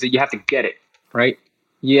believe, is that you have to get it, right?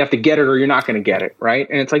 You have to get it or you're not going to get it, right?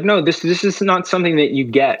 And it's like, no, this is not something that you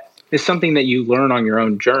get. It's something that you learn on your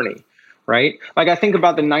own journey, right? Like I think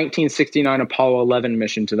about the 1969 Apollo 11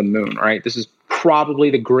 mission to the moon, right? This is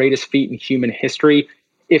probably the greatest feat in human history,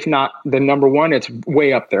 if not the number one. It's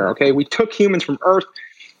way up there, okay? We took humans from Earth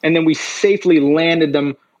and then we safely landed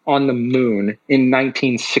them on the moon in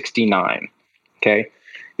 1969, okay?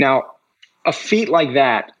 Now, a feat like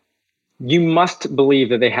that, you must believe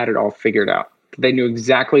that they had it all figured out. They knew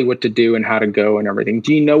exactly what to do and how to go and everything.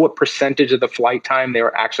 Do you know what percentage of the flight time they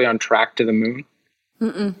were actually on track to the moon?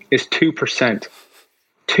 It's 2%.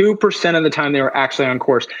 2% of the time they were actually on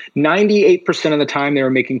course. 98% of the time they were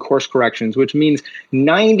making course corrections, which means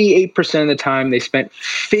 98% of the time they spent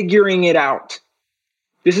figuring it out.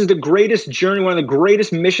 This is the greatest journey, one of the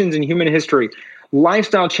greatest missions in human history.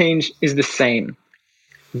 Lifestyle change is the same,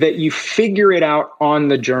 that you figure it out on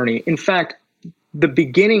the journey. In fact, the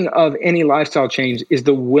beginning of any lifestyle change is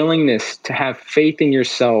the willingness to have faith in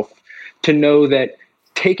yourself, to know that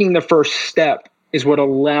taking the first step is what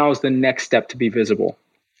allows the next step to be visible.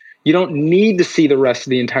 You don't need to see the rest of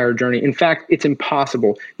the entire journey. In fact, it's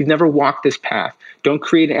impossible. You've never walked this path. Don't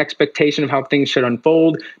create an expectation of how things should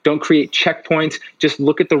unfold. Don't create checkpoints. Just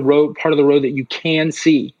look at the road, part of the road that you can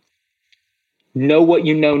see. Know what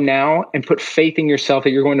you know now and put faith in yourself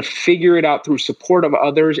that you're going to figure it out through support of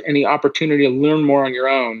others and the opportunity to learn more on your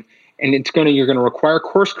own. And you're going to require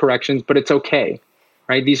course corrections, but it's okay,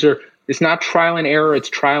 right? It's not trial and error, it's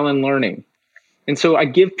trial and learning. And so I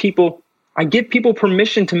give people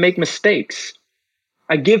permission to make mistakes.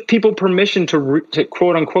 I give people permission to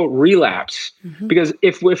quote unquote relapse, because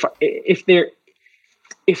if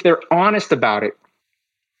they're honest about it,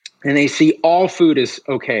 and they see all food is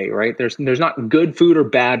okay, right? There's not good food or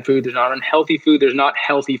bad food. There's not unhealthy food. There's not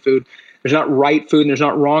healthy food. There's not right food and there's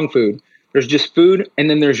not wrong food. There's just food, and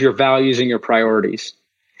then there's your values and your priorities.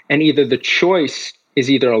 And either the choice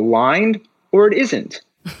is either aligned or it isn't.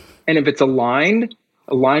 And if it's aligned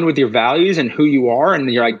with your values and who you are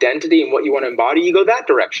and your identity and what you want to embody, you go that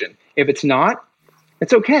direction. If it's not,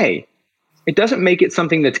 it's okay. It doesn't make it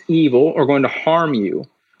something that's evil or going to harm you.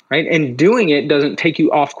 Right? And doing it doesn't take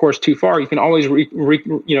you off course too far. You can always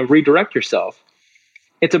redirect yourself.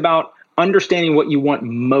 It's about understanding what you want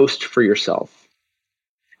most for yourself,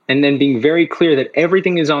 and then being very clear that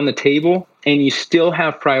everything is on the table and you still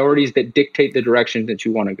have priorities that dictate the direction that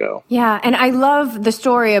you want to go. Yeah, and I love the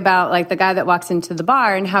story about like the guy that walks into the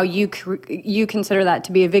bar and how you consider that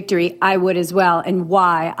to be a victory. I would as well. And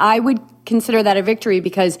why? I would consider that a victory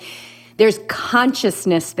because there's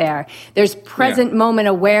consciousness there. There's present moment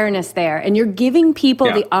awareness there. And you're giving people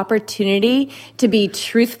the opportunity to be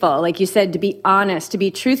truthful. Like you said, to be honest, to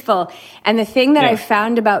be truthful. And the thing that I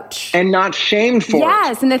found about... and not shamed for it.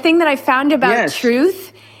 Yes. And the thing that I found about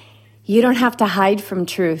truth, you don't have to hide from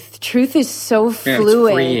truth. Truth is so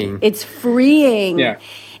fluid. It's freeing. Yeah.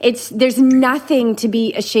 There's nothing to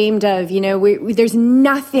be ashamed of. There's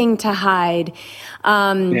nothing to hide.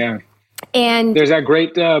 And there's that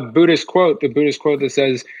great Buddhist quote, that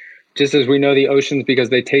says, just as we know the oceans because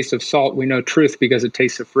they taste of salt, we know truth because it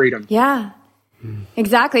tastes of freedom. Yeah,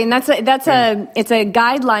 exactly. And it's a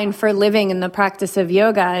guideline for living in the practice of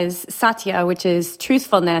yoga is satya, which is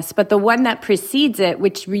truthfulness. But the one that precedes it,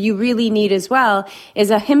 which you really need as well,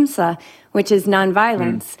 is ahimsa, which is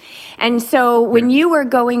nonviolence. And so when you were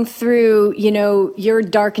going through, your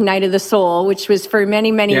dark night of the soul, which was for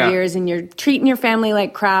many, many years, and you're treating your family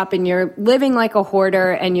like crap, and you're living like a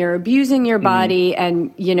hoarder, and you're abusing your body,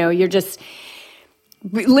 and, you're just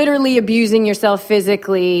literally abusing yourself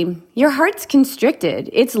physically, your heart's constricted.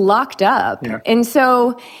 It's locked up. Yeah. And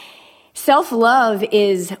so self-love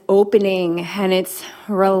is opening and it's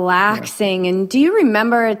relaxing. And do you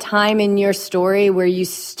remember a time in your story where you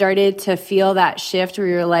started to feel that shift where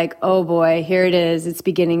you're like, oh boy, here it is. It's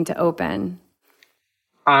beginning to open.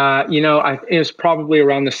 It was probably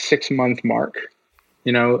around the 6-month mark.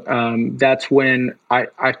 That's when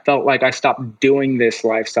I felt like I stopped doing this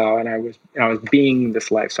lifestyle and I was being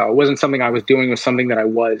this lifestyle. It wasn't something I was doing, it was something that I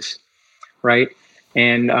was, right?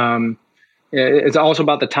 And it's also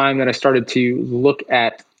about the time that I started to look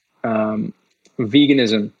at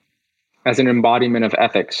veganism as an embodiment of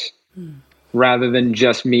ethics. rather than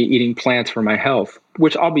just me eating plants for my health,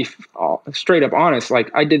 which I'll be straight up honest.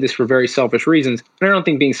 Like, I did this for very selfish reasons. And I don't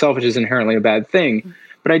think being selfish is inherently a bad thing,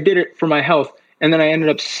 but I did it for my health. And then I ended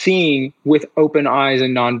up seeing with open eyes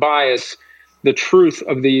and non-bias the truth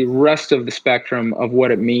of the rest of the spectrum of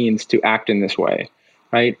what it means to act in this way,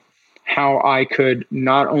 right? How I could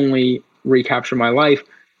not only recapture my life,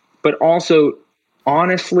 but also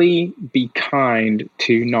honestly be kind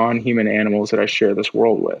to non-human animals that I share this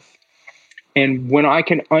world with. And when I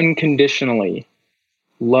can unconditionally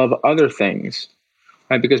love other things,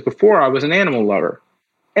 right? Because before I was an animal lover,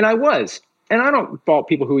 and I was, and I don't fault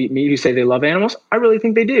people who eat meat who say they love animals. I really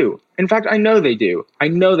think they do. In fact, I know they do. I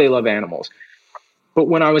know they love animals. But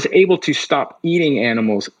when I was able to stop eating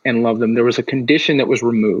animals and love them, there was a condition that was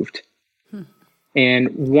removed.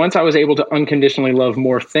 And once I was able to unconditionally love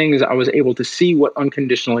more things, I was able to see what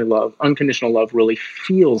unconditional love really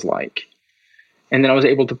feels like. And then I was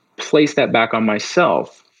able to place that back on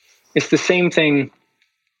myself. It's the same thing.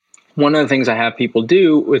 One of the things I have people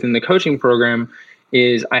do within the coaching program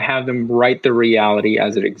is I have them write the reality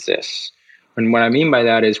as it exists. And what I mean by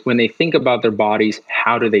that is when they think about their bodies,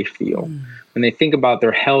 how do they feel? When they think about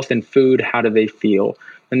their health and food, how do they feel?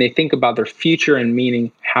 When they think about their future and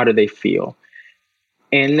meaning, how do they feel?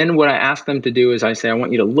 And then what I ask them to do is I say, I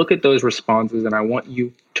want you to look at those responses and I want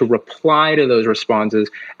you to reply to those responses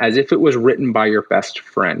as if it was written by your best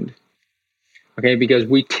friend. Okay, because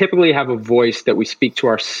we typically have a voice that we speak to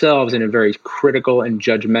ourselves in a very critical and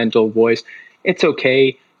judgmental voice. It's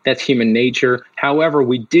okay. That's human nature. However,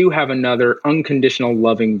 we do have another unconditional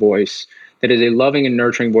loving voice that is a loving and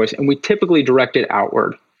nurturing voice, and we typically direct it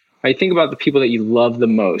outward. Right? Think about the people that you love the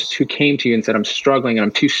most who came to you and said, I'm struggling and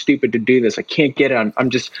I'm too stupid to do this. I can't get it.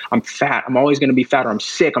 I'm fat. I'm always going to be fat, or I'm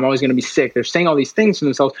sick. I'm always going to be sick. They're saying all these things to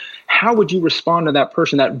themselves. How would you respond to that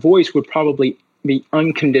person? That voice would probably be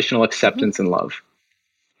unconditional acceptance and love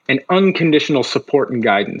and unconditional support and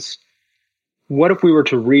guidance. What if we were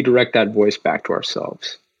to redirect that voice back to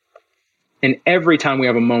ourselves? And every time we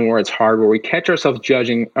have a moment where it's hard, where we catch ourselves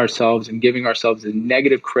judging ourselves and giving ourselves a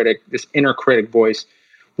negative critic, this inner critic voice,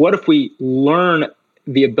 what if we learn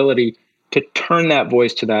the ability to turn that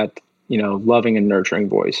voice to that, loving and nurturing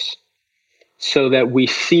voice, so that we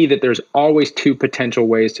see that there's always two potential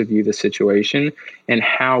ways to view the situation and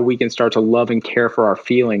how we can start to love and care for our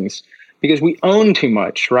feelings, because we own too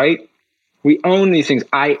much, right? We own these things.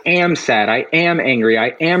 I am sad. I am angry.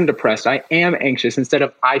 I am depressed. I am anxious, instead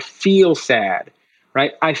of I feel sad,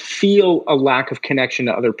 right? I feel a lack of connection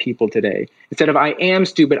to other people today. Instead of I am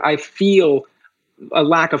stupid, I feel a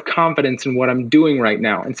lack of confidence in what I'm doing right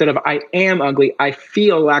now. Instead of I am ugly, I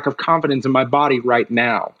feel a lack of confidence in my body right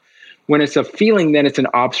now. When it's a feeling, then it's an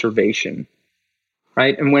observation,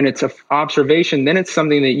 right? And when it's an observation, then it's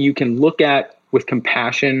something that you can look at with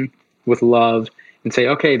compassion, with love, and say,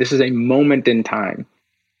 okay, this is a moment in time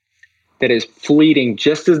that is fleeting,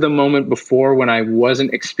 just as the moment before when I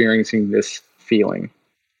wasn't experiencing this feeling.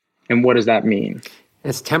 And what does that mean?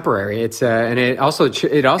 It's temporary. It's and it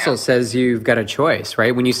also says you've got a choice,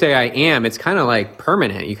 right? When you say I am, it's kind of like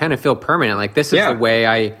permanent. You kind of feel permanent. Like, this is the way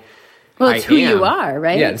I. Well, it's who you are,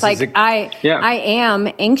 right? Yeah, it's like I am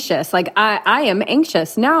anxious. Like I am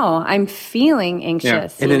anxious. No, I'm feeling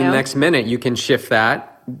anxious. And in the next minute, you can shift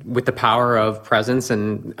that with the power of presence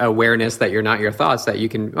and awareness that you're not your thoughts. That you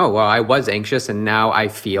can, I was anxious and now I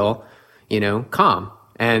feel, calm.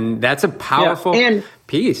 And that's a powerful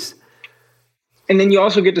piece. And then you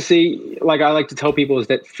also get to see, like I like to tell people, is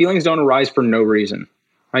that feelings don't arise for no reason,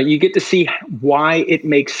 right? You get to see why it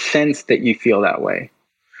makes sense that you feel that way,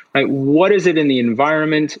 right? What is it in the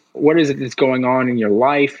environment? What is it that's going on in your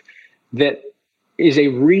life that is a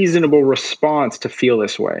reasonable response to feel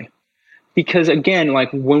this way? Because again, like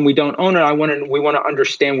when we don't own it, we want to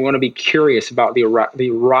understand, we want to be curious about the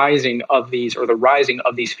rising of these, or the rising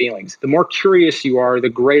of these feelings. The more curious you are, the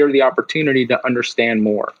greater the opportunity to understand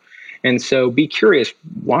more. And so be curious,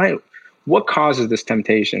 what causes this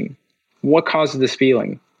temptation? What causes this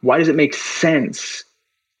feeling? Why does it make sense?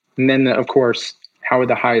 And then, of course, how would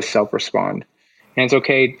the highest self respond? And it's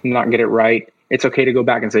okay to not get it right. It's okay to go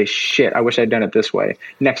back and say, shit, I wish I'd done it this way.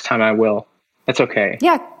 Next time I will. That's okay.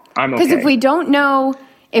 Yeah. I'm okay. Because if we don't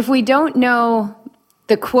know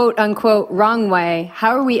the quote unquote wrong way, how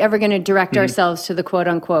are we ever going to direct ourselves to the quote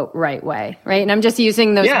unquote right way? Right. And I'm just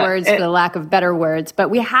using those words for the lack of better words, but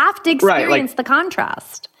we have to experience the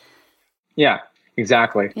contrast. Yeah,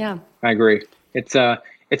 exactly. Yeah. I agree. It's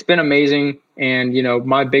been amazing. And,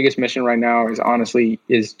 my biggest mission right now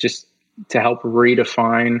is just to help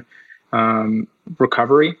redefine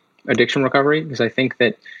addiction recovery, because I think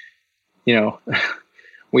that,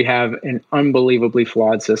 we have an unbelievably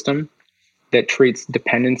flawed system. that treats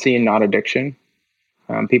dependency and not addiction.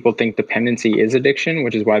 People think dependency is addiction,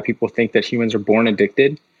 which is why people think that humans are born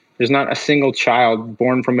addicted. There's not a single child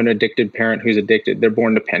born from an addicted parent who's addicted. They're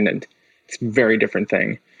born dependent. It's a very different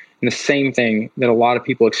thing. And the same thing that a lot of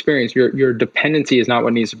people experience, your dependency is not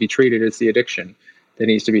what needs to be treated. It's the addiction that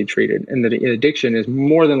needs to be treated. And the addiction is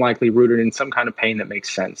more than likely rooted in some kind of pain that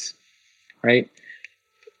makes sense, right?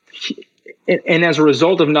 And as a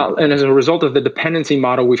result of the dependency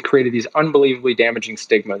model, we've created these unbelievably damaging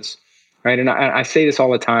stigmas, right? And I say this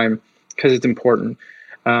all the time because it's important.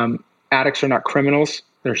 Addicts are not criminals.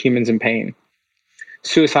 They're humans in pain.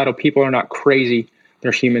 Suicidal people are not crazy.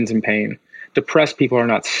 They're humans in pain. Depressed people are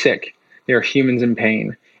not sick. They are humans in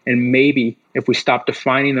pain. And maybe if we stop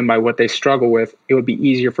defining them by what they struggle with, it would be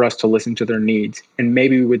easier for us to listen to their needs. And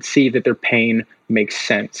maybe we would see that their pain makes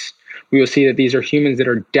sense. We will see that these are humans that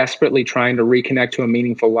are desperately trying to reconnect to a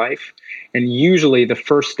meaningful life. And usually the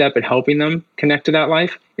first step at helping them connect to that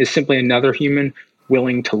life is simply another human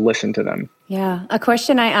willing to listen to them. Yeah. A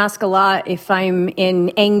question I ask a lot if I'm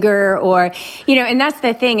in anger or, and that's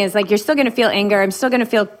the thing is like, you're still going to feel anger. I'm still going to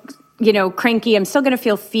feel, cranky. I'm still going to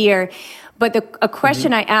feel fear. But a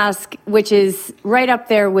question I ask, which is right up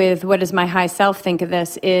there with what does my high self think of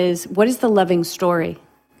this, is what is the loving story?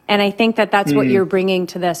 And I think that that's what you're bringing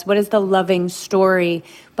to this. What is the loving story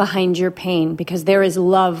behind your pain? Because there is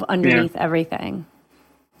love underneath everything.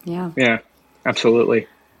 Yeah. Yeah, absolutely.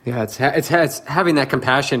 Yeah, it's having that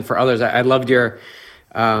compassion for others. I loved your,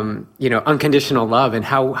 unconditional love, and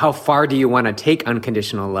how far do you want to take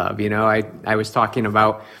unconditional love? I was talking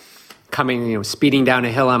about coming, speeding down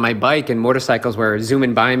a hill on my bike, and motorcycles were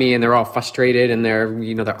zooming by me, and they're all frustrated, and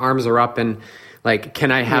their arms are up, and like, can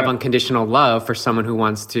I have unconditional love for someone who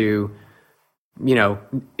wants to,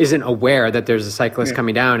 isn't aware that there's a cyclist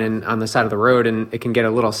coming down and on the side of the road, and it can get a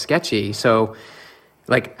little sketchy. So,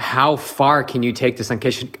 like, how far can you take this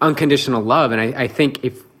unconditional love? And I think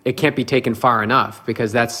if it can't be taken far enough,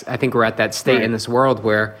 because I think we're at that state in this world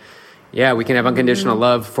where, we can have unconditional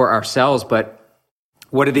love for ourselves, but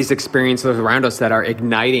what are these experiences around us that are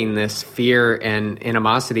igniting this fear and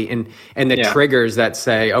animosity and the triggers that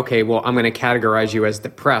say, okay, well, I'm going to categorize you as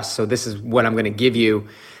depressed, so this is what I'm going to give you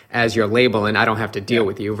as your label, and I don't have to deal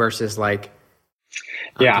with you, versus like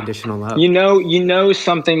unconditional love.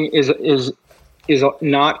 Something is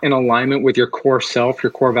not in alignment with your core self,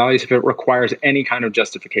 your core values, if it requires any kind of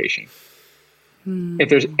justification. If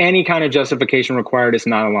there's any kind of justification required, it's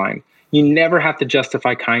not aligned. You never have to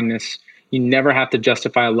justify kindness. You never have to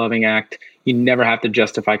justify a loving act. You never have to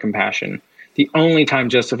justify compassion. The only time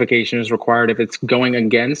justification is required if it's going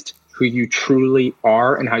against who you truly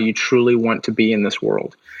are and how you truly want to be in this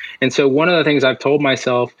world. And so one of the things I've told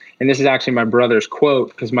myself, and this is actually my brother's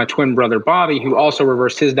quote, because my twin brother, Bobby, who also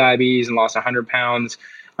reversed his diabetes and lost 100 pounds,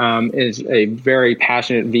 is a very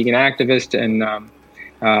passionate vegan activist and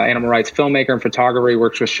animal rights filmmaker and photographer. He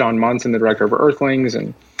works with Sean Munson, the director of Earthlings.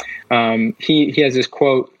 And he has this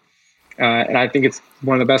quote, and I think it's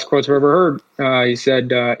one of the best quotes I've ever heard. He said,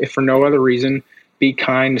 if for no other reason, be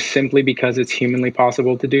kind simply because it's humanly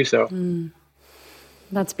possible to do so.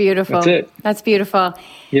 That's beautiful. That's it. That's beautiful.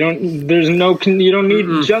 You don't need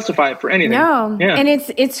to justify it for anything. No. Yeah. And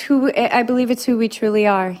I believe it's who we truly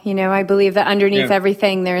are. I believe that underneath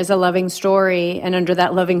everything, there is a loving story, and under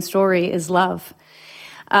that loving story is love.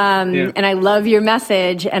 And I love your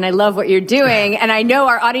message, and I love what you're doing. And I know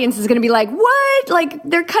our audience is going to be like, "What? Like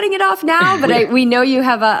they're cutting it off now?" But we know you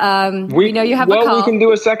have a a call. We can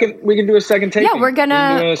do a second take. Yeah, we're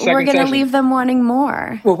gonna leave them wanting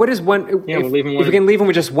more. Well, what is one? Yeah, we'll leave them. If we can leave them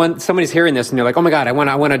with just one. Somebody's hearing this, and they're like, "Oh my God, I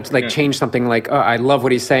want to change something." Like, oh, I love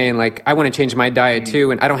what he's saying. Like, I want to change my diet too,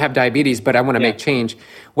 and I don't have diabetes, but I want to make change.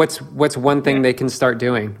 What's one thing they can start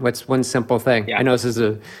doing? What's one simple thing? Yeah. I know this is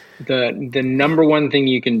the number one thing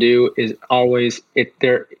you can do is always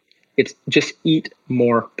it's just eat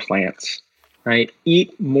more plants, right?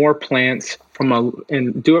 Eat more plants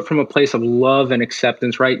and do it from a place of love and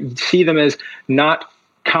acceptance, right? See them as not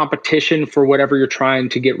competition for whatever you're trying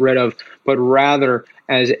to get rid of, but rather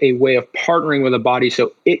as a way of partnering with the body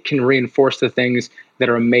so it can reinforce the things that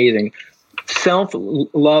are amazing.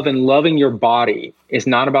 Self-love and loving your body is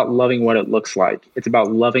not about loving what it looks like. It's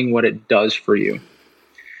about loving what it does for you,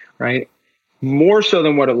 right? More so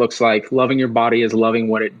than what it looks like, loving your body is loving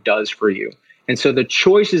what it does for you. And so the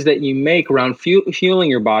choices that you make around fueling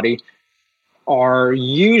your body are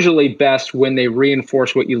usually best when they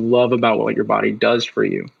reinforce what you love about what your body does for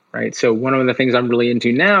you, right? So one of the things I'm really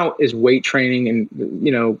into now is weight training and,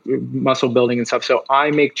 muscle building and stuff. So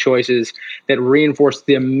I make choices that reinforce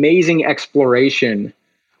the amazing exploration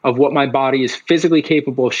of what my body is physically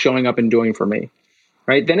capable of showing up and doing for me.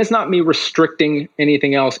 right? Then it's not me restricting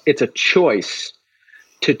anything else. It's a choice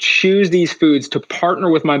to choose these foods, to partner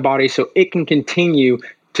with my body so it can continue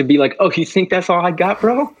to be like, oh, you think that's all I got,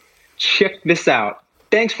 bro? Check this out.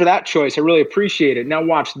 Thanks for that choice. I really appreciate it. Now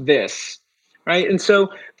watch this, right? And so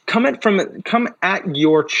come at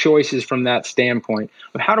your choices from that standpoint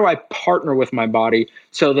of how do I partner with my body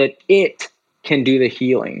so that it can do the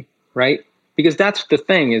healing, right? Because that's the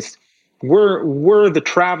thing is we're the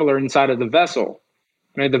traveler inside of the vessel,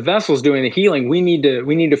 right? The vessel's doing the healing. We need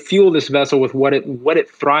to fuel this vessel with what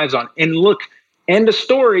it thrives on. And look, end of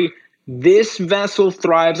story. This vessel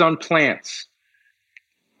thrives on plants.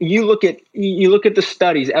 You look at the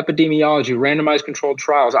studies, epidemiology, randomized controlled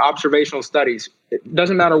trials, observational studies. It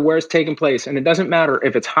doesn't matter where it's taking place, and it doesn't matter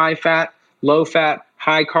if it's high fat,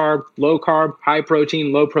 high carb, low carb, high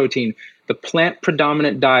protein, low protein. The plant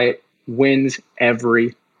predominant diet wins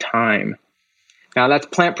every time. Now that's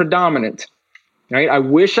plant predominant, right? I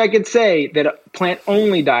wish I could say that a plant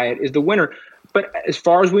only diet is the winner, but as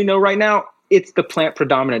far as we know right now, it's the plant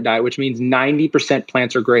predominant diet, which means 90%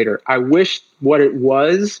 plants or greater. I wish what it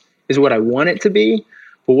was is what I want it to be,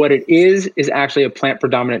 but what it is actually a plant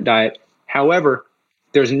predominant diet. However,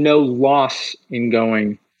 there's no loss in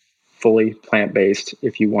going fully plant-based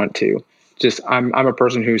if you want to. Just I'm a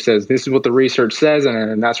person who says this is what the research says,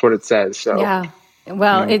 and that's what it says. So yeah.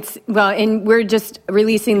 Well, and we're just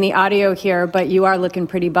releasing the audio here, but you are looking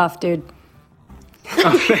pretty buff, dude.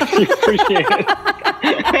 Oh, thank you. Appreciate it.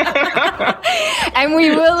 And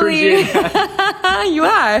we will leave. You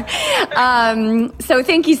are. So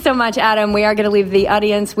thank you so much, Adam. We are going to leave the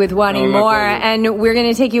audience with wanting more, and we're going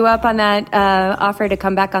to take you up on that offer to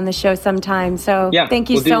come back on the show sometime. So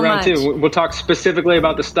thank you so much. We'll talk specifically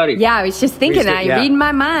about the study. Yeah, I was just thinking that. You're reading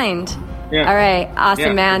my mind. Yeah. All right.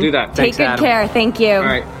 Awesome, man. We'll do that. Take good care. Thank you. All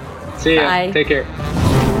right. See ya. Bye. Take care.